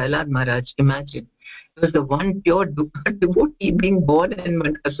 Poor Prahlad Maharaj, imagine, he was the one pure devotee being born in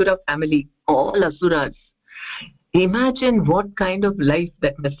an Asura family, all Asuras. Imagine what kind of life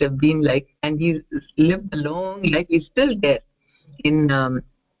that must have been like, and he lived a long life. He's still there in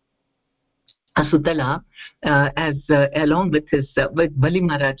Asutala, as along with his with Bali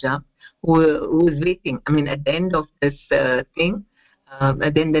Maharaja, who is waiting. I mean, at the end of this thing,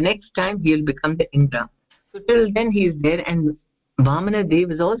 and then the next time he will become the Indra. So till then he is there, and Vamana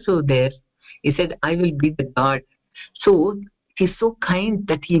Dev is also there. He said, "I will be the god." So he's so kind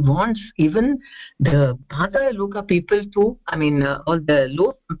that he wants even the Bhatara Loka people to, I mean, all the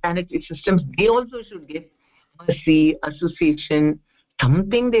low planetary systems, they also should get mercy, association,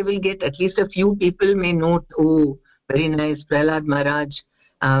 something they will get. At least a few people may note, oh, very nice, Prahlad Maharaj.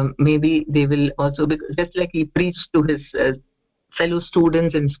 Maybe they will also, because just like he preached to his fellow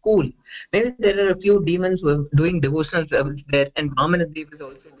students in school, maybe there are a few demons who are doing devotional service there, and Vamanadev is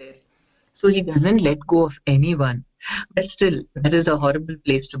also there. So he doesn't let go of anyone. But still, that is a horrible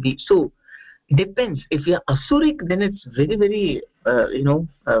place to be. So depends. If you're Asuric, then it's very, very,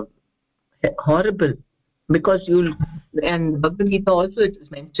 horrible, because you'll, and Bhagavad Gita also, it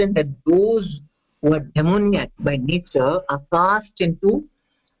is mentioned that those who are demoniac by nature are cast into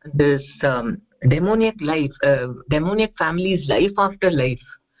this demoniac life, demoniac family's life after life.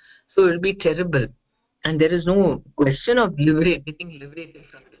 So it will be terrible, and there is no question of getting liberated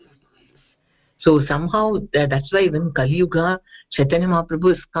from this. So somehow that's why when Kali Yuga, Chaitanya Mahaprabhu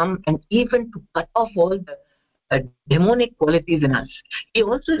has come, and even to cut off all the demonic qualities in us. He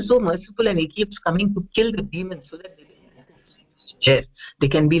also is so merciful, and he keeps coming to kill the demons so that they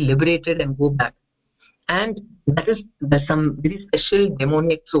can be liberated and go back. And that is, there's some very special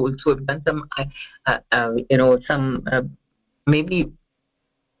demonic souls who have done some, maybe,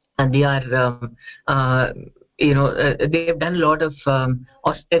 and they are, they have done a lot of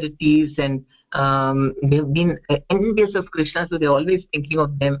austerities, and they've been envious of Krishna, so they're always thinking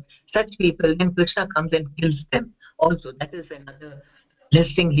of them. Such people, then Krishna comes and kills them. Also, that is another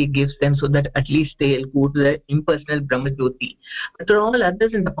blessing he gives them, so that at least they'll go to the impersonal Brahmajyoti. But for all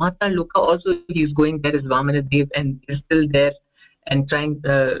others in the Patal Loka, also he's going there as Vamanadev, and is still there and trying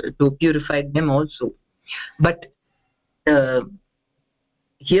to purify them also. But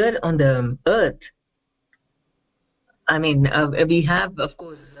here on the earth, I mean, we have, of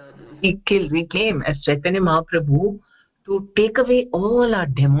course, we came as Chaitanya Mahaprabhu to take away all our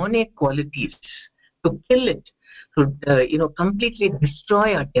demonic qualities, to kill it, to completely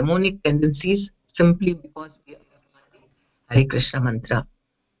destroy our demonic tendencies, simply because we are chanting Hare Krishna mantra.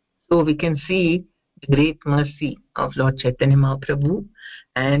 So we can see the great mercy of Lord Chaitanya Mahaprabhu,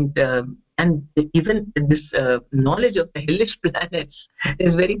 and even this knowledge of the hellish planets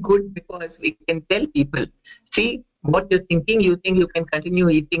is very good, because we can tell people, see, what you're thinking, you think you can continue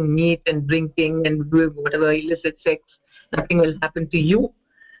eating meat and drinking and doing whatever illicit sex, nothing will happen to you.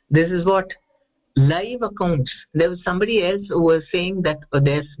 This is what live accounts. There was somebody else who was saying that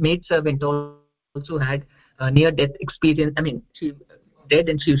their maidservant also had near death experience. I mean, she dead,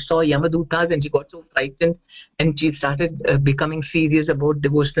 and she saw Yamadutas, and she got so frightened, and she started becoming serious about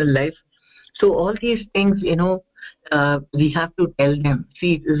devotional life. So all these things, we have to tell them,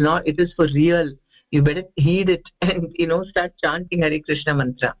 see, it is for real. You better heed it and, start chanting Hare Krishna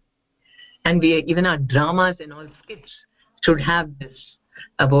mantra. And even our dramas and all skits should have this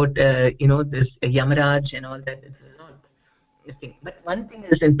about, this Yamaraj and all that. It is not this thing. But one thing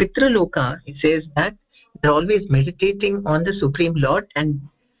is in Pitraloka, it says that they're always meditating on the Supreme Lord and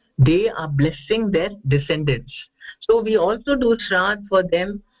they are blessing their descendants. So we also do Shraddh for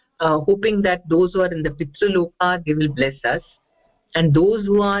them, hoping that those who are in the Pitraloka, they will bless us. And those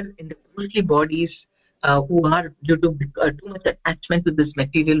who are in the ghostly bodies, who are due to too much attachment to this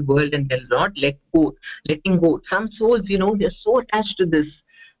material world and they're not letting go. Some souls, they're so attached to this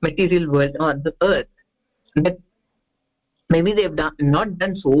material world or the earth that maybe they've not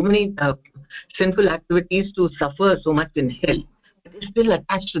done so many sinful activities to suffer so much in hell. But they're still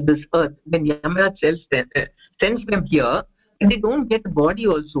attached to this earth. Then Yamaraj sends them here, and they don't get a body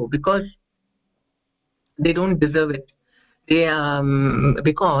also because they don't deserve it. They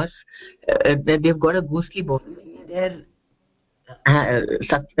because they've got a ghostly body. Their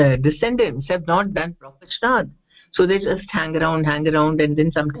descendants have not done proper shraddh. So they just hang around, and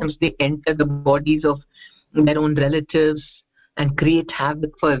then sometimes they enter the bodies of their own relatives and create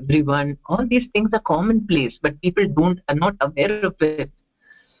havoc for everyone. All these things are commonplace, but people are not aware of it.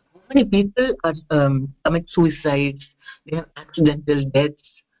 Many people are commit suicides. They have accidental deaths,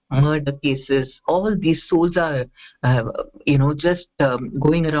 murder cases. All these souls are, just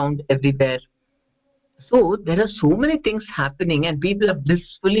going around everywhere. So there are so many things happening, and people are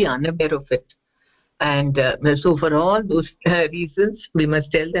blissfully unaware of it. And so for all those reasons, we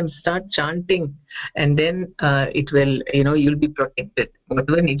must tell them start chanting, and then it will, you'll be protected.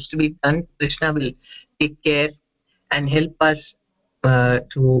 Whatever needs to be done, Krishna will take care and help us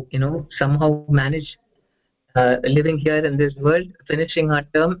to, somehow manage living here in this world, finishing our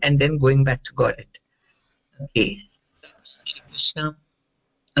term, and then going back to Godhead. Okay. Shri Krishna,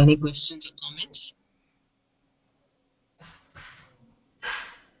 any questions or comments?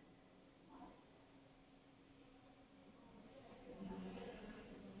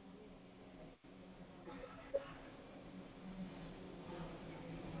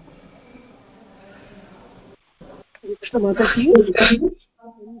 Krishna Mataji.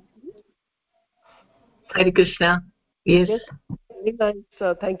 Hare Krishna. Yes. Very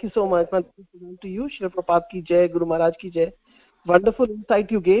nice. Thank you so much. To you, Shri Prabhupada ki jai, Guru Maharaj ki jai. Wonderful insight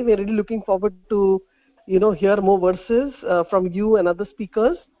you gave. We're really looking forward to, hear more verses from you and other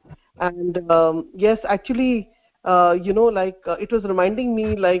speakers. And yes, actually, it was reminding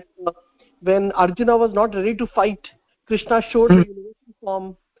me when Arjuna was not ready to fight, Krishna showed the universal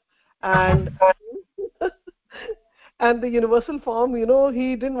form, and and the universal form,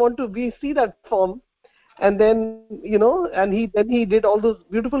 he didn't want to see that form. And then and he did all those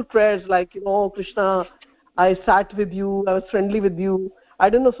beautiful prayers like, Krishna, I sat with you, I was friendly with you, I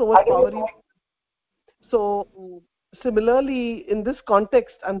don't know, so much power. So similarly, in this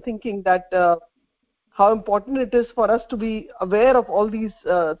context, I'm thinking that how important it is for us to be aware of all these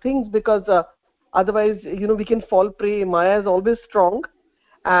things, because otherwise, we can fall prey. Maya is always strong,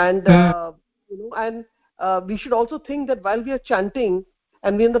 and we should also think that while we are chanting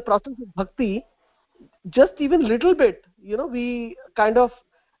and we're in the process of bhakti, just even little bit, we kind of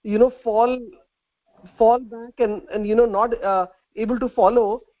fall back and not able to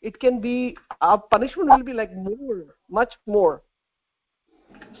follow. It can be, our punishment will be like much more.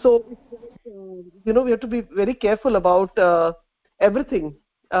 So we have to be very careful about everything,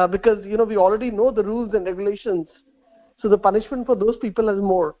 because we already know the rules and regulations, so the punishment for those people is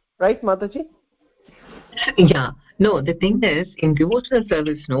more, right, Mataji? Yeah. No, the thing is, in devotional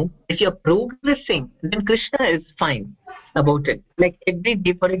service, if you're progressing, then Krishna is fine about it. Like every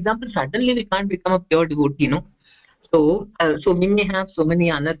day, for example, suddenly we can't become a pure devotee, So we may have so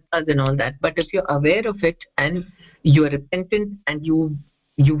many anarthas and all that, but if you're aware of it and you are repentant and you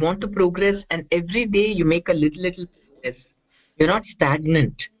want to progress, and every day you make a little progress, you're not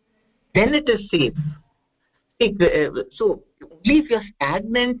stagnant, then it is safe. So only if you're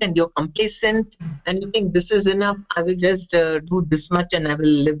stagnant and you're complacent and you think this is enough, I will just do this much and I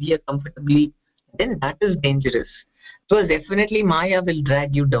will live here comfortably, then that is dangerous. So definitely Maya will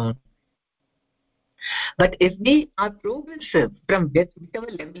drag you down. But if we are progressive from whichever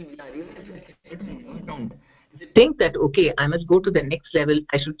level we are, even if you think that, okay, I must go to the next level,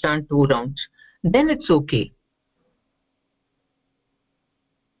 I should chant 2 rounds, then it's okay.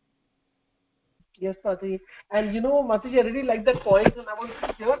 Yes, Mataji. And Mataji, I really like that point, and I want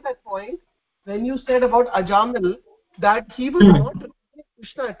to hear that point when you said about Ajamil, that he was not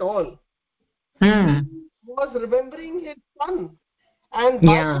Krishna at all. Hmm. He was remembering his son. And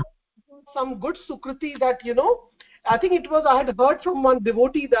Yeah. some good Sukriti that, I think it was, I had heard from one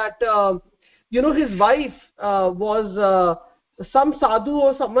devotee that, his wife was some sadhu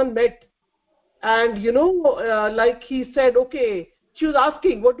or someone met. And, like he said, okay, she was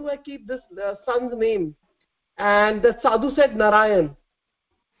asking, what do I keep this son's name? And the sadhu said Narayan.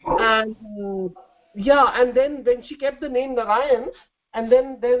 And and then when she kept the name Narayan, and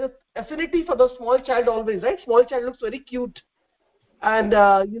then there's a affinity for the small child always, right? Small child looks very cute. And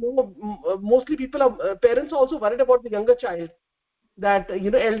mostly people are parents are also worried about the younger child, that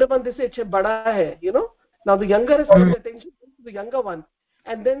elder one they say "Che bada hai," now the younger is paying attention to the younger one.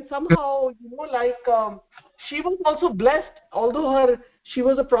 And then somehow like she was also blessed, although she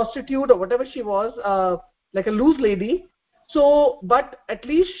was a prostitute or whatever she was, like a loose lady. So but at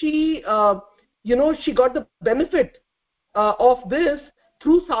least she she got the benefit of this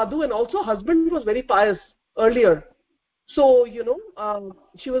through sadhu, and also husband was very pious earlier. So,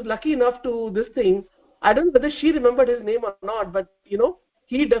 she was lucky enough to this thing. I don't know whether she remembered his name or not, but,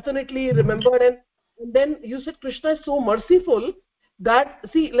 he definitely remembered. And then you said Krishna is so merciful that,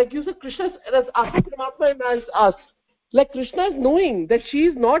 see, like you said, Krishna is as Atma Paramatma and as us. Like Krishna is knowing that he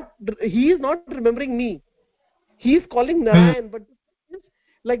is not remembering me. He is calling Narayan, but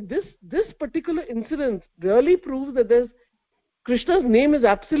like this particular incident really proves that Krishna's name is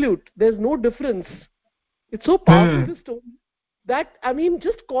absolute. There's no difference. It's so powerful, this story, that, I mean,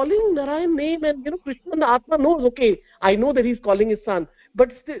 just calling Narayan name, and, Krishna and Atma knows, okay, I know that he's calling his son,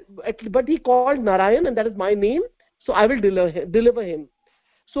 but but he called Narayan, and that is my name, so I will deliver him.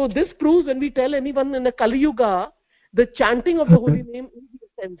 So this proves, when we tell anyone in the Kali Yuga, the chanting of the holy name is the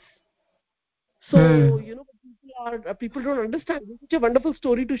essence. So, people don't understand. It's such a wonderful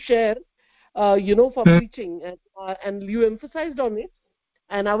story to share, for preaching, and you emphasized on it,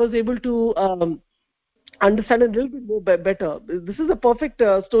 and I was able to understand a little bit more better. This is a perfect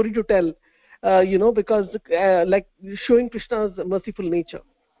story to tell, because like showing Krishna's merciful nature,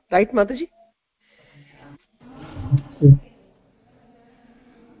 right, Mataji?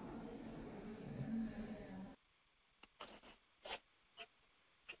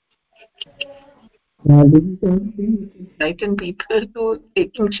 This is something which will frighten people to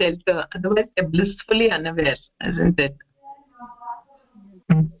taking shelter. Otherwise, they're blissfully unaware, isn't it?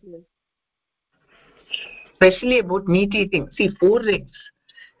 Yes. Especially about meat eating. See, 4 eggs.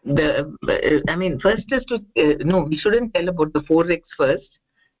 First is to no, we shouldn't tell about the 4 eggs first.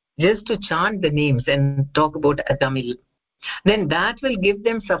 Just to chant the names and talk about Adamil. Then that will give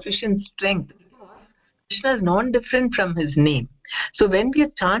them sufficient strength. Krishna is non-different from his name. So when we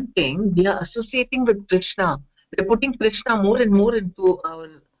are chanting, we are associating with Krishna. We're putting Krishna more and more into our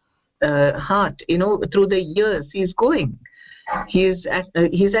heart. Through the years, he's going. He's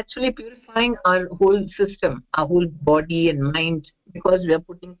actually purifying our whole system, our whole body and mind, because we are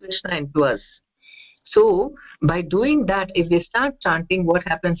putting Krishna into us. So by doing that, if they start chanting, what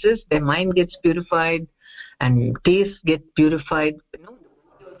happens is their mind gets purified and taste gets purified.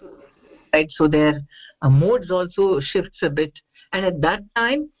 Right, so their modes also shifts a bit. And at that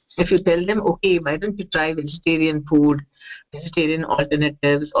time, if you tell them, okay, why don't you try vegetarian food, vegetarian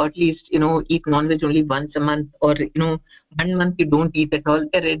alternatives, or at least eat non-veg only once a month, or 1 month you don't eat at all,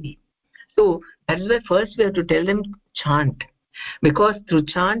 they're ready. So that is why first we have to tell them chant, because through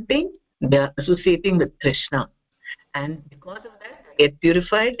chanting they are associating with Krishna, and because of that they get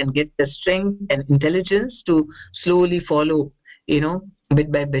purified and get the strength and intelligence to slowly follow, bit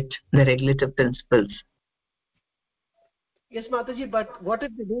by bit, the regulative principles. Yes, Mataji, but what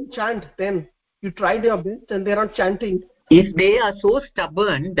if they don't chant then? You tried your best and they're not chanting. If they are so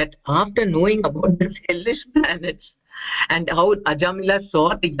stubborn that after knowing about the hellish planets and how Ajamila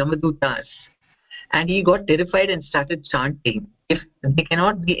saw the Yamadutas, and he got terrified and started chanting, if they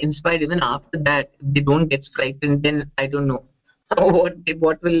cannot be inspired even after that, if they don't get frightened, then I don't know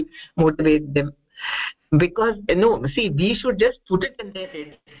what will motivate them. Because no, see, we should just put it in their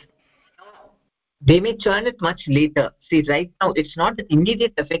heads. They may churn it much later. See, right now, it's not that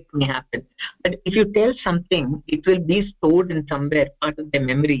immediate effect may happen. But if you tell something, it will be stored in somewhere, part of their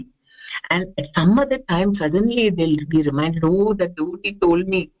memory. And at some other time, suddenly they'll be reminded, oh, that devotee told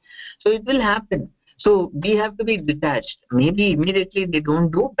me. So it will happen. So we have to be detached. Maybe immediately they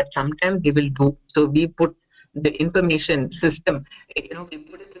don't do, but sometimes they will do. So we put the information system, we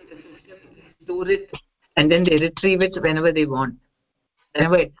put it in the system, store it, and then they retrieve it whenever they want,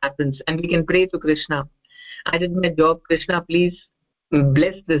 whenever it happens. And we can pray to Krishna. I did my job. Krishna, please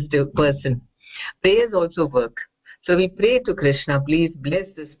bless this person. Prayers also work. So we pray to Krishna, please bless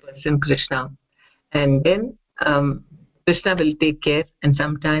this person, Krishna. And then Krishna will take care, and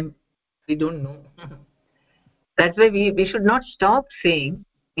sometime we don't know. That's why we should not stop saying,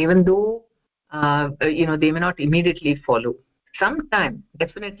 even though they may not immediately follow. Sometime,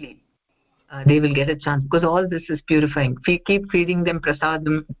 definitely, they will get a chance, because all this is purifying. Keep feeding them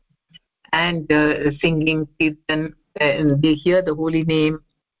prasadam and singing kirtan, and they hear the holy name.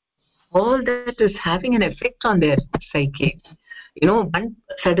 All that is having an effect on their psyche.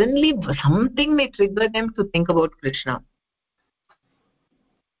 Suddenly something may trigger them to think about Krishna.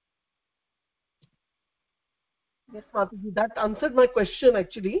 Yes, Mataji, that answered my question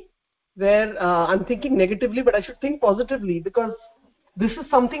actually, where I'm thinking negatively, but I should think positively, because this is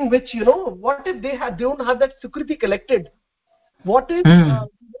something which, what if they don't have that Sukriti collected? What if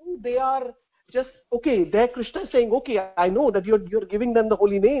they are just, okay, there Krishna is saying, okay, I know that you're giving them the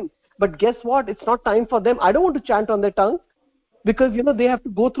holy name, but guess what? It's not time for them. I don't want to chant on their tongue, because, they have to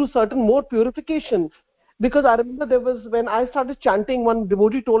go through certain more purification. Because I remember there was, when I started chanting, one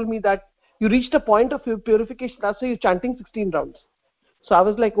devotee told me that you reached a point of purification, that's why you're chanting 16 rounds. So I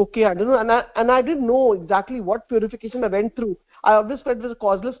was like, okay, I don't know, and I didn't know exactly what purification I went through. I always felt it was a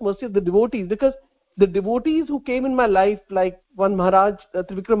causeless mercy of the devotees, because the devotees who came in my life, like one Maharaj,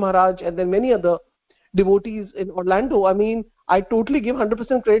 Trivikram Maharaj, and then many other devotees in Orlando, I mean, I totally give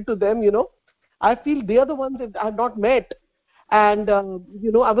 100% credit to them. I feel they are the ones that I have not met. And I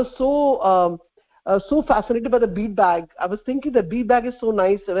was so fascinated by the bead bag. I was thinking the bead bag is so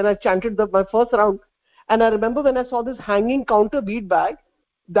nice when I chanted my first round. And I remember when I saw this hanging counter bead bag,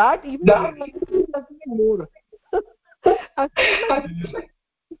 that even more. I felt like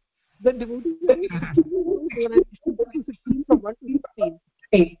the devotees were very when I went to 16 from 1 to 16.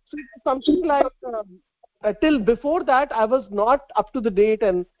 So it was something like till before that I was not up to the date,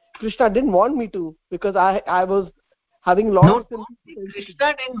 and Krishna didn't want me to, because I was having a lot of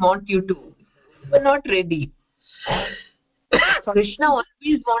Krishna didn't want you to. You were not ready. Krishna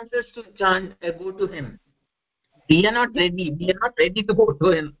always wants us to go to him. We are not ready. We are not ready to go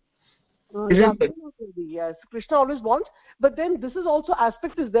to him. Yes, Krishna always wants, but then this is also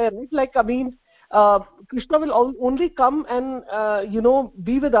aspect is there, right? Like, I mean, Krishna will only come and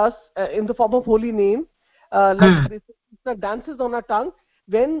be with us in the form of holy name, like Krishna dances on our tongue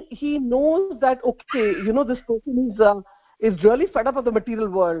when he knows that, okay, this person is really fed up of the material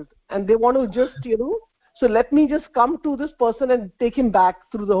world, and they want to just so let me just come to this person and take him back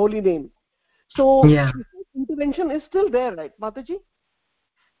through the holy name. So intervention is still there, right, Mataji?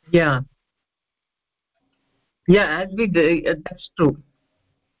 Yeah, as we that's true.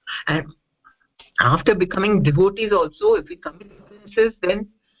 And after becoming devotees also, if we commit offenses,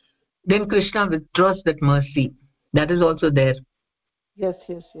 then Krishna withdraws that mercy. That is also there. Yes.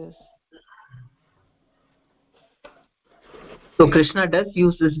 So Krishna does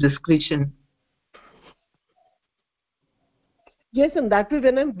use this discretion. Yes, and that way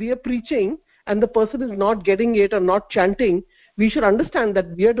when we are preaching and the person is not getting it or not chanting, we should understand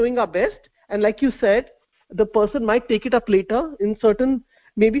that we are doing our best, and like you said, the person might take it up later in certain,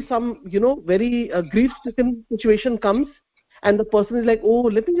 maybe some very grief-stricken situation comes, and the person is like, oh,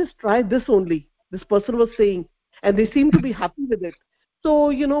 let me just try this only, this person was saying, and they seem to be happy with it. So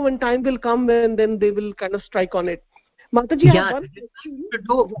when time will come, and then they will kind of strike on it. Mataji, I have one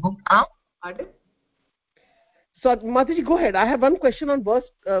question. So, Mataji, go ahead. I have one question on verse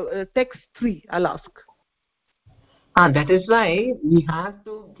text 3. I'll ask. That is why we have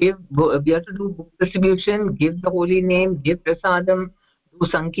to do book distribution, give the holy name, give prasadam, do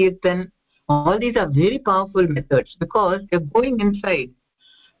sankirtan. All these are very powerful methods, because they're going inside.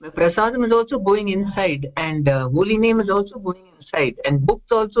 Prasadam is also going inside, and holy name is also going inside, and books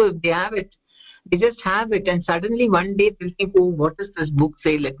also, if they have it, they just have it, and suddenly one day they'll think, oh, what does this book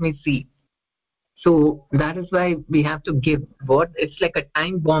say? Let me see. So that is why we have to give. It's like a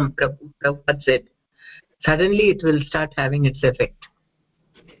time bomb, Prabhupada said. Suddenly it will start having its effect.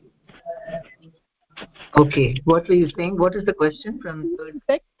 Okay, what were you saying? What is the question from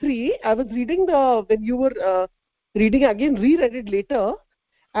text 3? I was reading when you were reading again, reread it later,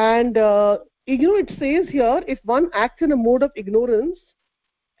 and it says here, if one acts in a mode of ignorance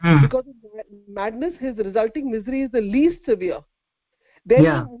because of madness, his resulting misery is the least severe. Then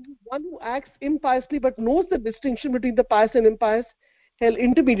one who acts impiously but knows the distinction between the pious and impious, hell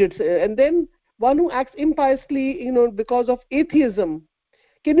intermediate. And then one who acts impiously, because of atheism.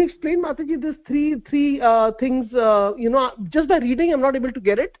 Can you explain, Mataji, these three things? Just by reading, I'm not able to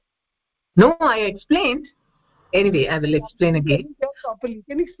get it. No, I explained. Anyway, I will explain again. Properly.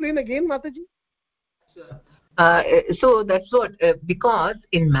 Can you explain again, Mataji? So that's what, because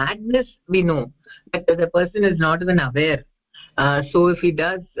in madness we know that the person is not even aware. So if he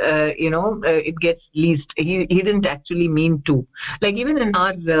does, it gets least. He didn't actually mean to. Like even in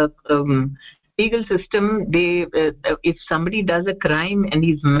our legal system, if somebody does a crime and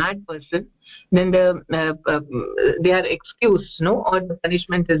he's a mad person, then they are excused, no, or the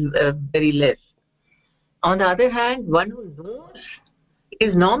punishment is very less. On the other hand, one who knows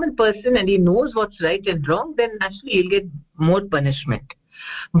is normal person and he knows what's right and wrong, then naturally he'll get more punishment.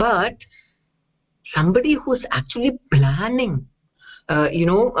 But somebody who's actually planning, what do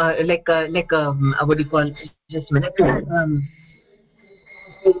you call? Just a minute.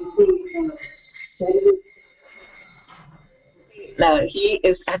 He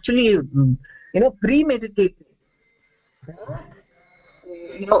is actually, premeditated.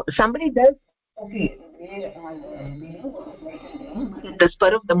 Somebody does. Okay, at the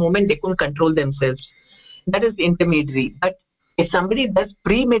spur of the moment, they couldn't control themselves. That is intermediary. But if somebody does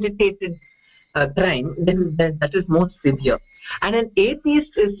premeditated crime, then that is more severe. And an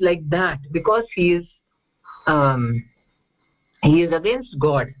atheist is like that because he is against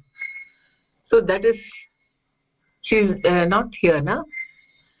God. So that is, she's not here, na?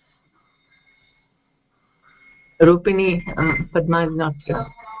 Rupini, Padma is not here.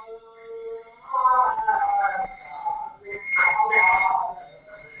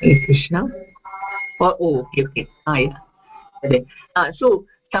 Hare Krishna. Okay. Yeah. So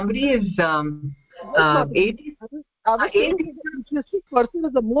somebody is atheist. I was saying the atheistic person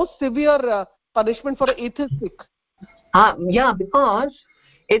is the most severe punishment for an atheistic. Yeah, because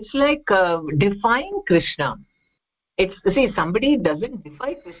it's like defying Krishna. Somebody doesn't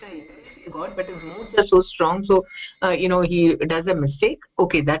defy Krishna, he believes in God, but his moods are so strong, so he does a mistake.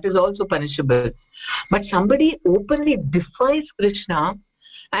 Okay, that is also punishable. But somebody openly defies Krishna,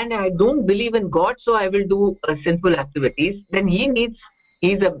 and I don't believe in God, so I will do sinful activities. Then he's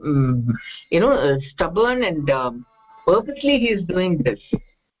a stubborn and purposely he is doing this.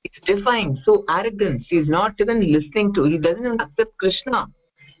 It's defying. So arrogance. He's not even listening to. He doesn't even accept Krishna.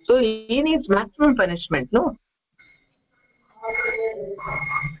 So he needs maximum punishment. No.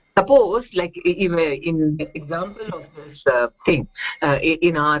 Suppose, like in the example of this thing,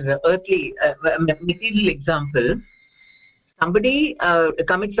 in our earthly material example, somebody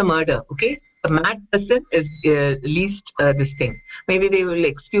commits a murder. Okay, a mad person is least this thing. Maybe they will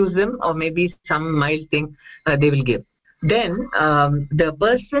excuse him, or maybe some mild thing they will give. Then the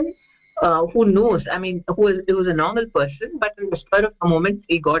person who knows, who was a normal person, but in the spur of the moment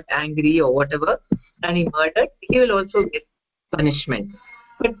he got angry or whatever, and he murdered, he will also get punishment,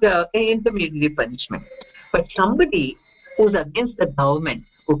 but intermediary punishment. But somebody who's against the government,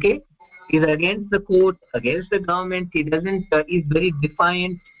 okay, is against the court, against the government, he doesn't, he's very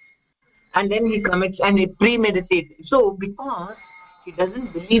defiant, and then he commits and he premeditates. So because he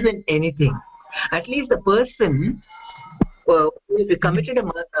doesn't believe in anything, at least the person who committed a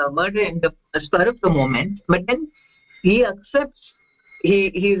murder in the spur of the moment, but then he accepts. He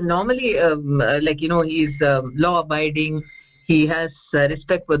is normally he is law abiding. He has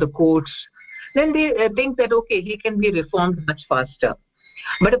respect for the courts. Then they think that okay, he can be reformed much faster.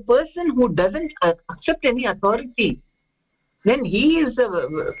 But a person who doesn't accept any authority, then he is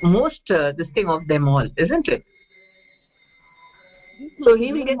the most this thing of them all, isn't it? So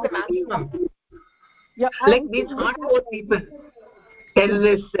he will get the maximum. Yeah, like these hardcore people,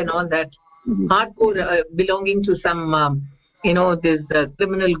 terrorists and all that, hardcore belonging to some, these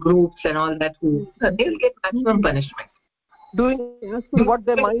criminal groups and all that, who they'll get maximum punishment. Doing as per what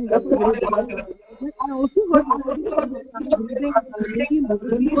their mind does. I also heard reading that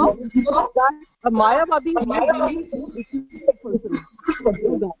a Mayavadi is a person.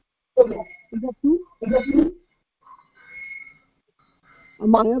 Is that true? A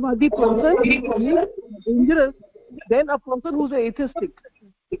Mayavadi person is dangerous than a person who's atheistic.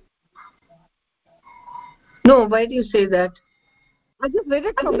 No, why do you say that? I just read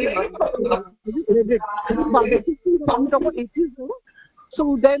it from it. But atheism.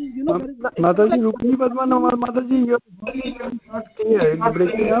 So then, Mataji, Rukmini Padma, no, Mataji, your voice is not clear. It's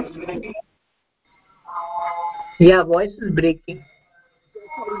breaking up. Yeah, voice is breaking.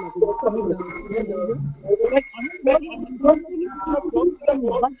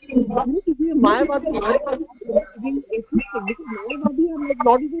 Mayavadi are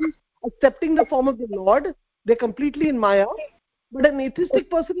not even accepting the form of the Lord. They're completely in Maya. But an atheistic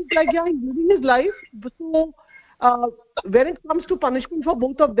person is like, yeah, he's living his life. So when it comes to punishment for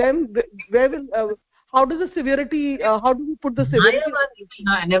both of them, where will how does the severity? How do we put the severity?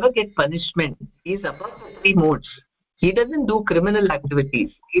 I never get punishment. He's above the three modes. He doesn't do criminal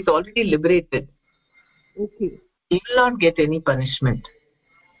activities. He's already liberated. Okay. He will not get any punishment.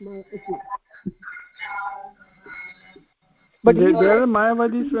 Okay. But there are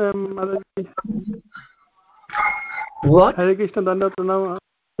Mayavadis, Mataji. What? Hare Krishna, Danda Pranam,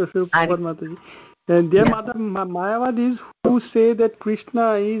 Mataji. And there are Mayavadis who say that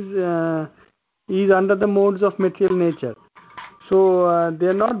Krishna is under the modes of material nature. So they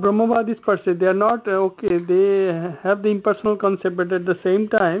are not Brahmavadis per se. They are not okay. They have the impersonal concept, but at the same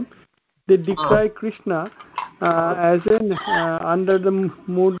time, they decry Krishna as in under the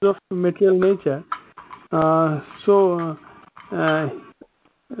modes of material nature.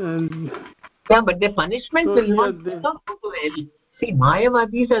 Yeah, but the punishment will not go to hell. See,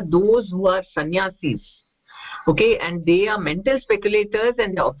 Mayavadis are those who are sannyasis. Okay, and they are mental speculators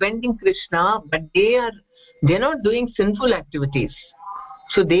and they're offending Krishna, but they're not doing sinful activities.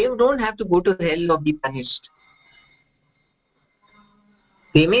 So they don't have to go to hell or be punished.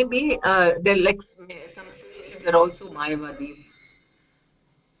 They may be, they're like some they're also Mayavadis.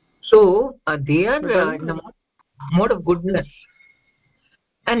 So they are in the mode of goodness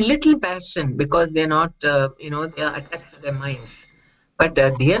and little passion because they're not, they are attached to their minds. But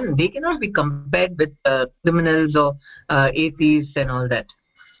they cannot be compared with criminals or atheists and all that.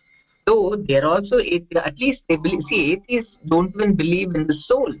 So they're also at least they believe. See, atheists don't even believe in the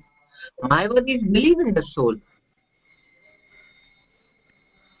soul. Mayavadis believe in the soul,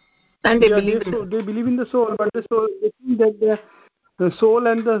 and they believe in the soul. But the soul, they think that the soul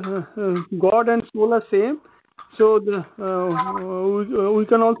and the God and soul are same. So we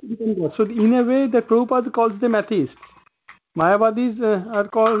can also become God. So in a way, the Prabhupada calls them atheists. Mayavadis are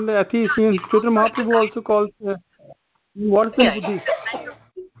called atheists. Chaitanya Mahaprabhu also calls what is Buddhist.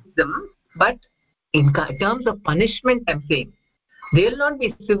 But in terms of punishment, I'm saying they will not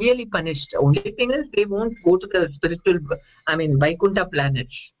be severely punished. Only thing is they won't go to the spiritual, Vaikuntha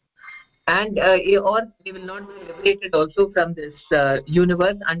planets, and or they will not be liberated also from this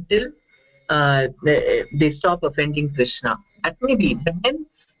universe until they stop offending Krishna. That may be. But then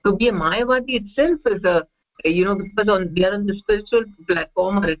to be a Mayavadi itself is a because they are on the spiritual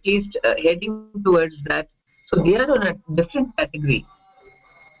platform, or at least heading towards that. So they are on a different category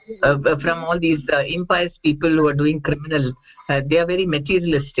from all these impious people who are doing criminal. They are very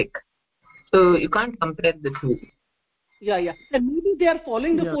materialistic. So you can't compare the two. Yeah. And maybe they are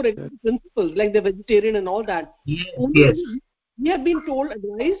following the four principles, like the vegetarian and all that. Yes. We have been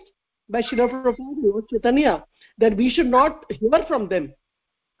advised by Srila Prabhupada, Lord Chaitanya, that we should not hear from them.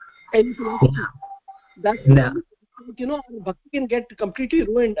 And that's our bhakti can get completely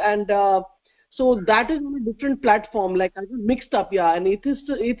ruined, and so that is on a different platform. Like I was mixed up, and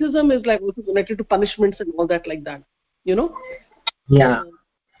atheism is like also connected to punishments and all that, like that. Yeah.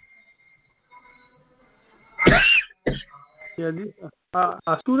 These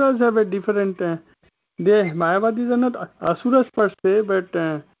asuras have a different. Mayavadis are not asuras per se, but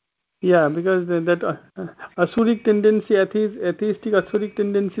because that asuric tendency, atheistic asuric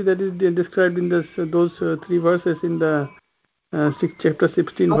tendency that is described in those three verses in the chapter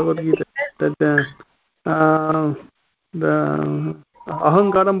 16 Bhagavad Gita, that the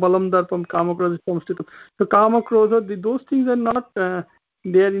ahankaram balam darpam kamakrodha samstitam. So kamakrodha, those things are not there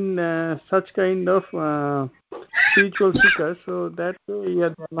in such kind of spiritual seekers. So that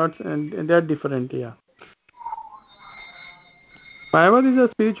they're not, and they're different. Mayavadis are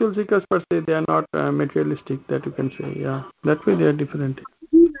spiritual seekers per se. They are not materialistic, that you can say. That way they are different.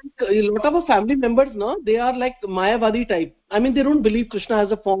 A lot of our family members, they are like Mayavadi type. They don't believe Krishna has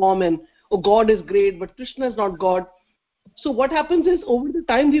a form and God is great, but Krishna is not God. So what happens is, over the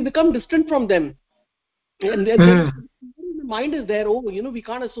time, we become distant from them. And the mind is there, we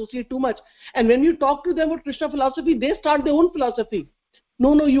can't associate too much. And when you talk to them about Krishna philosophy, they start their own philosophy.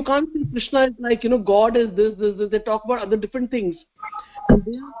 No, you can't see Krishna is like, God is this. They talk about other different things. And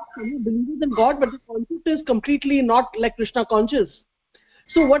they are believers in God, but the concept is completely not like Krishna conscious.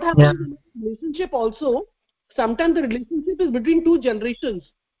 So what happens in a relationship also, sometimes the relationship is between two generations.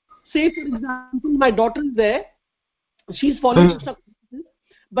 Say, for example, my daughter is there, she's following Krishna consciousness,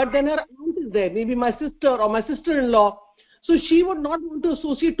 but then her aunt is there, maybe my sister or my sister-in-law. So she would not want to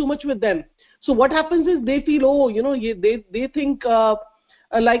associate too much with them. So what happens is they feel, they think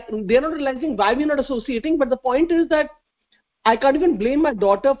like they're not realizing why we're not associating. But the point is that I can't even blame my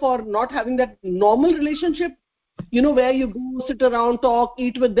daughter for not having that normal relationship, where you go, sit around, talk,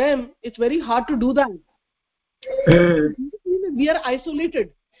 eat with them. It's very hard to do that. We are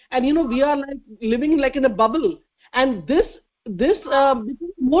isolated, and we are like living like in a bubble, and this becomes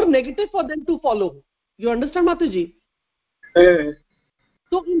more negative for them to follow. You understand, Mataji?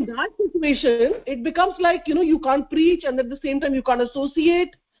 So in that situation, it becomes like, you can't preach, and at the same time you can't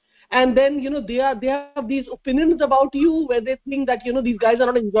associate. And then, they have these opinions about you where they think that, these guys are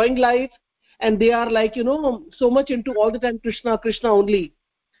not enjoying life. and they are like, so much into all the time Krishna, Krishna only.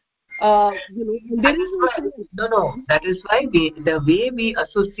 There is no. That is why the way we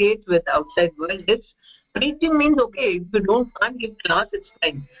associate with outside world is preaching means okay. If you can't give class, it's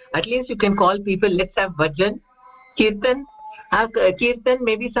fine. At least you can call people. Let's have bhajan, kirtan,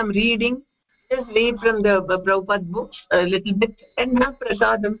 maybe some reading. Just read from the Prabhupada books a little bit and have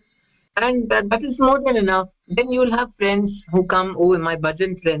prasadam. And that is more than enough. Then you will have friends who come. Oh, my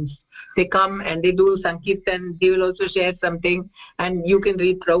bhajan friends. They come and they do sankirtan. They will also share something, and you can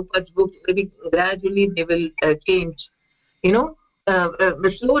read Prabhupada's books. Maybe gradually they will change.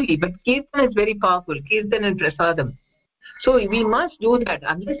 Slowly. But kirtan is very powerful. Kirtan and prasadam. So we must do that.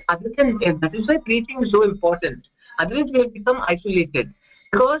 That is why preaching is so important. Otherwise, we have become isolated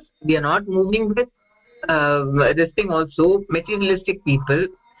because we are not moving with this thing also materialistic people.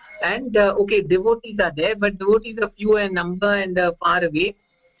 And okay, devotees are there, but devotees are few in number and far away,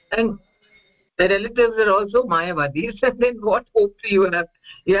 and the relatives are also Mayavadis. And then what hope do you have?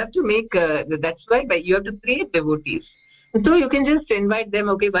 You have to make. That's why you have to create devotees. So you can just invite them.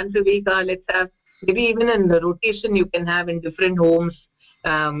 Okay, once a week, let's have. Maybe even in the rotation you can have in different homes.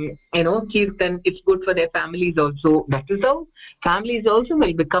 Kirtan. It's good for their families also. That is how families also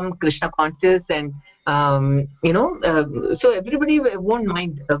will become Krishna conscious, and so everybody won't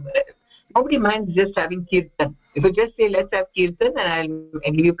mind. Nobody minds just having kirtan. If you just say let's have kirtan and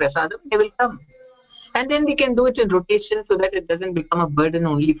I'll give you prasadam, they will come. And then we can do it in rotation so that it doesn't become a burden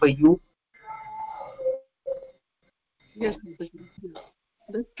only for you. Yes,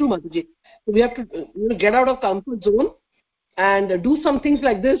 that's true, Mataji. So we have to get out of comfort zone and do some things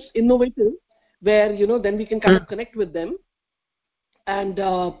like this, innovative, where then we can kind of connect with them. And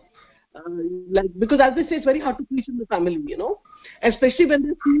because as they say, it's very hard to preach in the family, especially when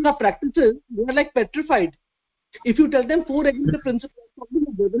they're seeing our practices, they are like petrified. If you tell them 4 regular principles of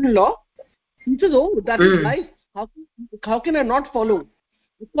the brother-in-law, he says, oh, that is nice. How can I not follow?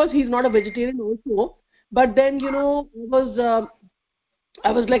 Of course, he's not a vegetarian also. But then, I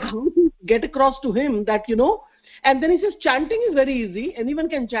was like, how to get across to him that, and then he says, chanting is very easy. Anyone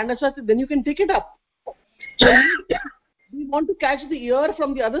can chant. So I said, then you can take it up. So they want to catch the ear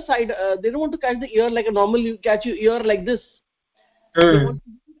from the other side. They don't want to catch the ear like a normal, you catch your ear like this.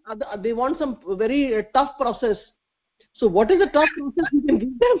 They want some very tough process. So what is the tough process you can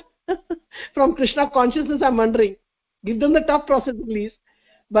give them? From Krishna consciousness, I'm wondering. Give them the tough process at least.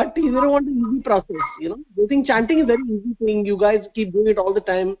 But they don't want the easy process, They think chanting is a very easy thing. You guys keep doing it all the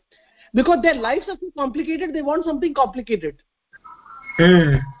time. Because their lives are so complicated, they want something complicated.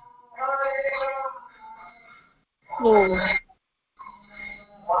 So,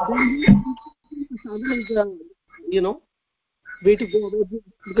 way to go,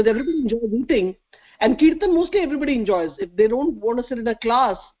 because everybody enjoys eating. And Kirtan, mostly everybody enjoys. If they don't want to sit in a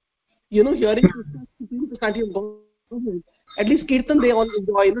class, hearing at least Kirtan, they all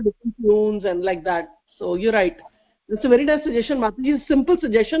enjoy, different tunes and like that. So you're right. It's a very nice suggestion, Mataji. It's a simple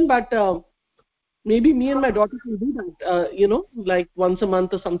suggestion, but maybe me and my daughter can do that, like once a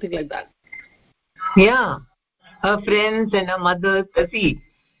month or something like that. Yeah. Her friends and her mothers. See,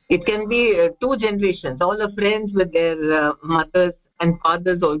 it can be 2 generations. All the friends with their mothers and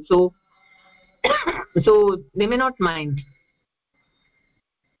fathers also. So they may not mind.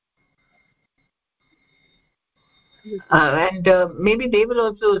 And maybe they will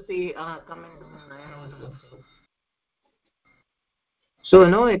also say, come and do my house. So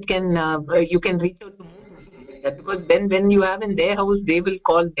it can you can reach out to more, because then when you have in their house, they will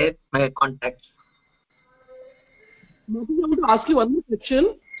call their contacts. I want to ask you one more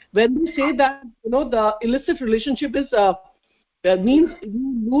question. When we say that the illicit relationship is means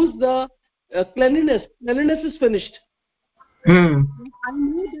you lose the cleanliness. Cleanliness is finished. I know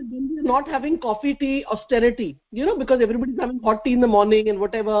that when we are not having coffee, tea, austerity, because everybody's having hot tea in the morning and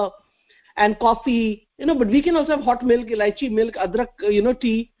whatever, and coffee, but we can also have hot milk, elaichi milk, adrak,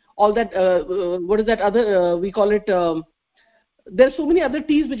 tea, all that. What is that other? We call it. There's so many other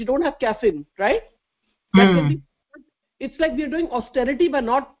teas which don't have caffeine, right? That can be. It's like we're doing austerity by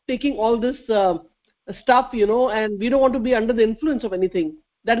not taking all this stuff, and we don't want to be under the influence of anything.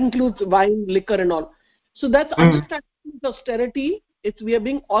 That includes wine, liquor, and all. So that's understanding austerity. We are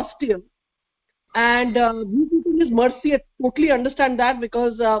being austere, and beauty is mercy. I totally understand that,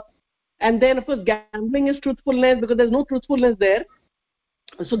 because and then of course gambling is truthfulness, because there's no truthfulness there.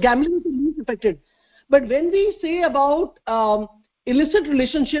 So gambling is the least affected. But when we say about illicit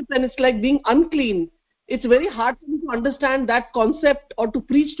relationships and it's like being unclean, it's very hard for me to understand that concept or to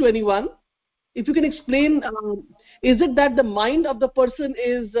preach to anyone. If you can explain, is it that the mind of the person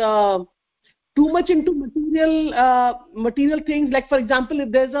is too much into material things? Like, for example, if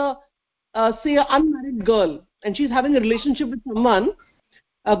there's a say an unmarried girl, and she's having a relationship with someone,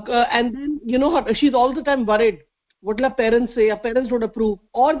 and then she's all the time worried. What will her parents say? Her parents don't approve.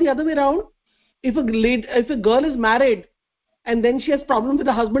 Or the other way around, if a girl is married and then she has problem with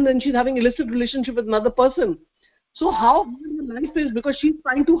the husband and she's having illicit relationship with another person. So how hard her life is, because she's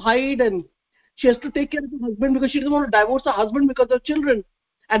trying to hide and she has to take care of her husband because she doesn't want to divorce her husband because of children.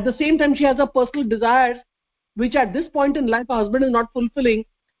 At the same time, she has her personal desires, which at this point in life her husband is not fulfilling.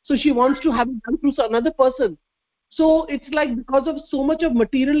 So she wants to have it done through another person. So it's like because of so much of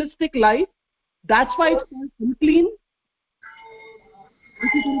materialistic life, that's why it's called unclean.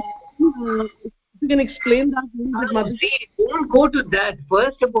 If you can explain that a little bit, Mother. See, don't go to that.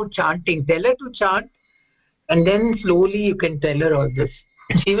 First about chanting. Tell her to chant, and then slowly you can tell her all this.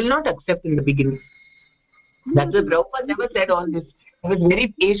 She will not accept in the beginning. That's why Prabhupada never said all this. He was very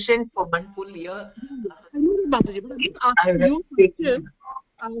patient for 1 full year. I know, Mataji, but I'm asking you a question.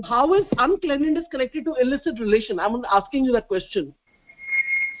 How is uncleanliness connected to illicit relation? I'm asking you that question.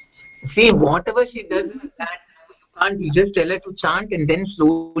 See, whatever she does with that, you just tell her to chant, and then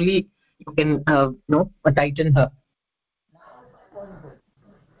slowly you can tighten her.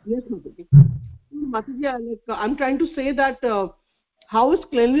 Yes, Mataji. Mataji, I'm trying to say that how is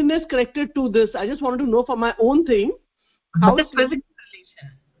cleanliness connected to this? I just wanted to know for my own thing. How is physical relation?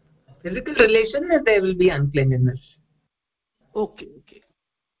 Physical relation, there will be uncleanliness. Okay.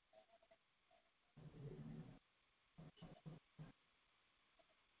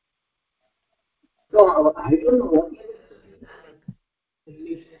 So I don't know what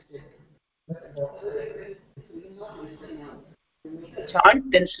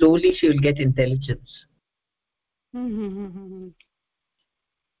chant, then slowly she will get intelligence. And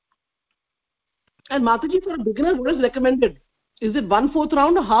Mataji, for a beginner, what is recommended? Is it 1/4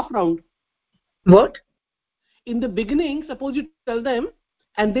 round or half round? What? In the beginning, suppose you tell them,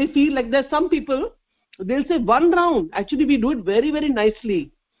 and they feel like there's some people, they'll say 1 round. Actually, we do it very, very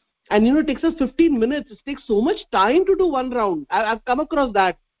nicely. And it takes us 15 minutes. It takes so much time to do 1 round. I've come across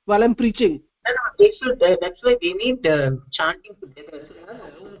that while I'm preaching. No, they should. That's why they need chanting together. So not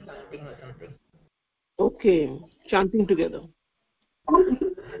alone chanting or something. Okay, chanting together.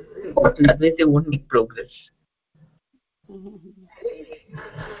 Otherwise, they won't make progress.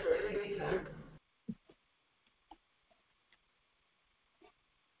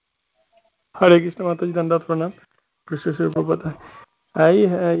 Hare Krishna Mataji, Dandat Pranam. Krishna Sri Prabhupada. I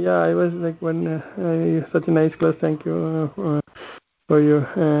was like such a nice class. Thank you for your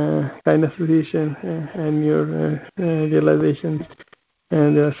kind association and your realizations,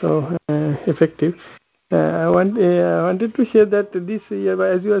 and they are so effective. I wanted to share that this year,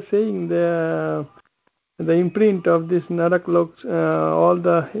 as you are saying, the imprint of this Narakloks, all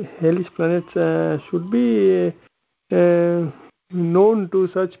the hellish planets should be known to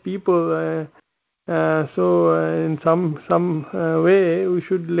such people. So in some way we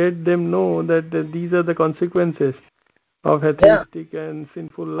should let them know that these are the consequences of atheistic and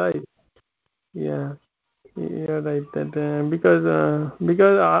sinful life. Yeah, right. That because I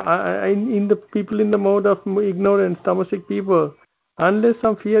in the people in the mode of ignorance, tamasic people, unless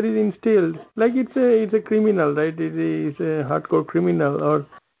some fear is instilled, like it's a criminal, right? It is a hardcore criminal, or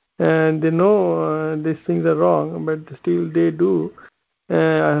and they know these things are wrong, but still they do.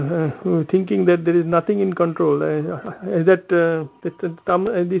 Thinking that there is nothing in control,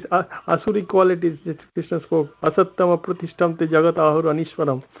 this asuric qualities that Krishna spoke, asattam apratishtam te jagat ahur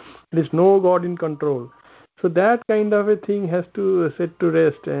anishwaram. There is no God in control. So that kind of a thing has to set to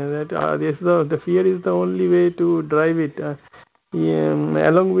rest, and the fear is the only way to drive it.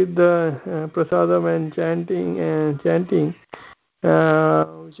 Along with the prasadam and chanting,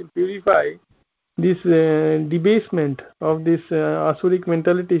 we should purify. This debasement of this asuric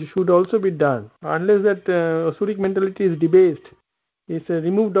mentality should also be done. Unless that asuric mentality is debased, is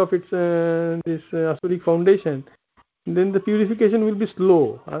removed of its this asuric foundation, then the purification will be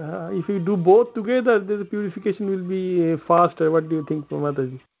slow. If you do both together, then the purification will be faster. What do you think,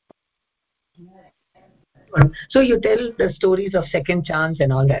 Mataji? So you tell the stories of second chance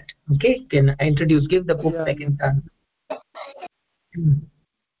and all that. Okay, can I introduce? Give the book Second Chance.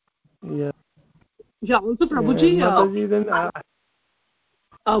 Yeah. Yeah, also Prabhuji,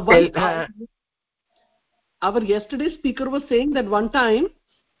 our yesterday speaker was saying that one time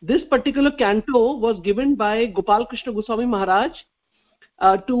this particular canto was given by Gopal Krishna Goswami Maharaj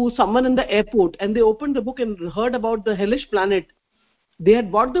to someone in the airport, and they opened the book and heard about the hellish planet. They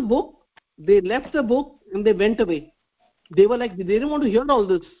had bought the book, they left the book, and they went away. They were like, they didn't want to hear all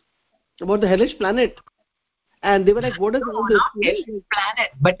this about the hellish planet. And they were like, what is all this? Hellish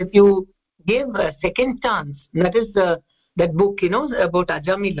planet. But if you give a second chance, that is that book, about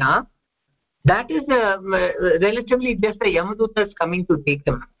Ajamila, That is relatively just the Yamadutas coming to take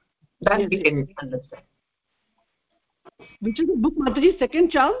them. That Yes, we can understand. Which is the book, Mataji?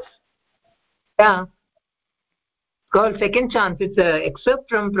 Second Chance? Yeah. It's called Second Chance. It's an excerpt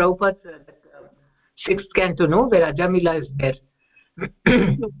from Prabhupada's sixth canto, no, where Ajamila is there.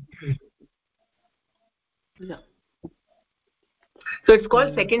 Yeah. So it's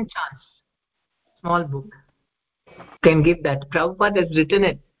called Second Chance. Small book. Can give that. Prabhupada has written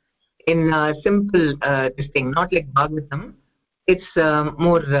it in simple this thing, not like Bhagavatam. It's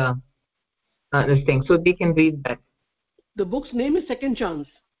more this thing. So they can read that. The book's name is Second Chance.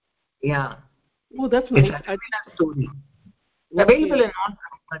 Yeah. Oh, that's It's nice. a story. Okay. Available in all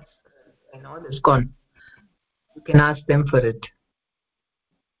Prabhupada's and all ISKCON. You can ask them for it.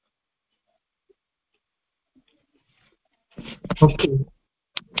 Okay.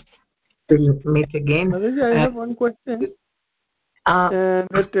 We'll meet again. I have one question.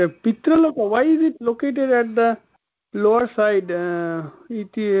 That Pitraloka, why is it located at the lower side?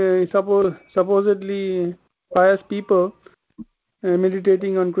 Supposedly pious people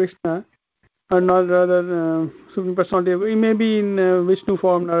meditating on Krishna, or not rather Supreme Personality. It may be in Vishnu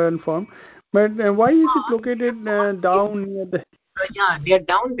form, Narayan form. But why is it located down near the... Yeah, they are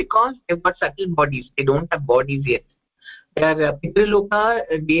down because they've got subtle bodies. They don't have bodies yet. They are Pitraloka,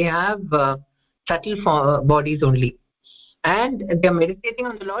 they have subtle bodies only. And they are meditating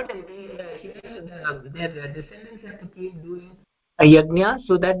on the Lord, and their descendants have to keep doing a yajna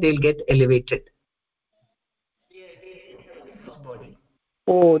so that they'll get elevated.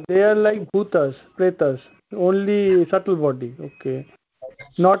 Oh, they are like bhutas, pretas, only subtle body. Okay,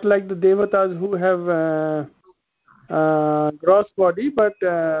 not like the devatas who have gross body, but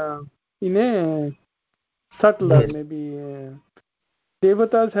in a subtler maybe.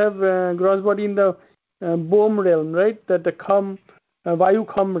 Devatas have gross body in the Bom realm, right? That the Kham, Vayu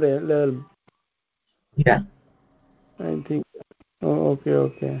Kham realm. Yeah. I think. Oh,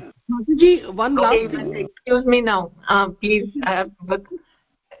 okay. Mataji, one last thing. Excuse me now. Please, I have work.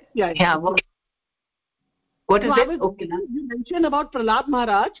 Yeah. What is it? Okay. You mentioned about Prahlad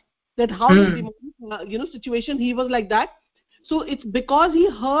Maharaj, that how the demonic, situation he was like that. So it's because he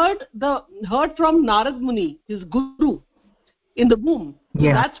heard from Narad Muni, his guru, in the womb. So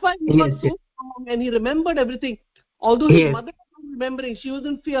that's why he was so strong and he remembered everything. Although his mother was remembering, she was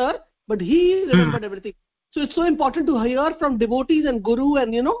in fear, but he remembered everything. So it's so important to hear from devotees and guru,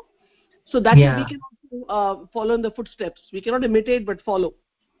 and so that we can also follow in the footsteps. We cannot imitate but follow.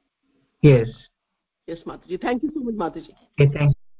 Yes. Yes, Mataji. Thank you so much, Mataji. Okay, thank you.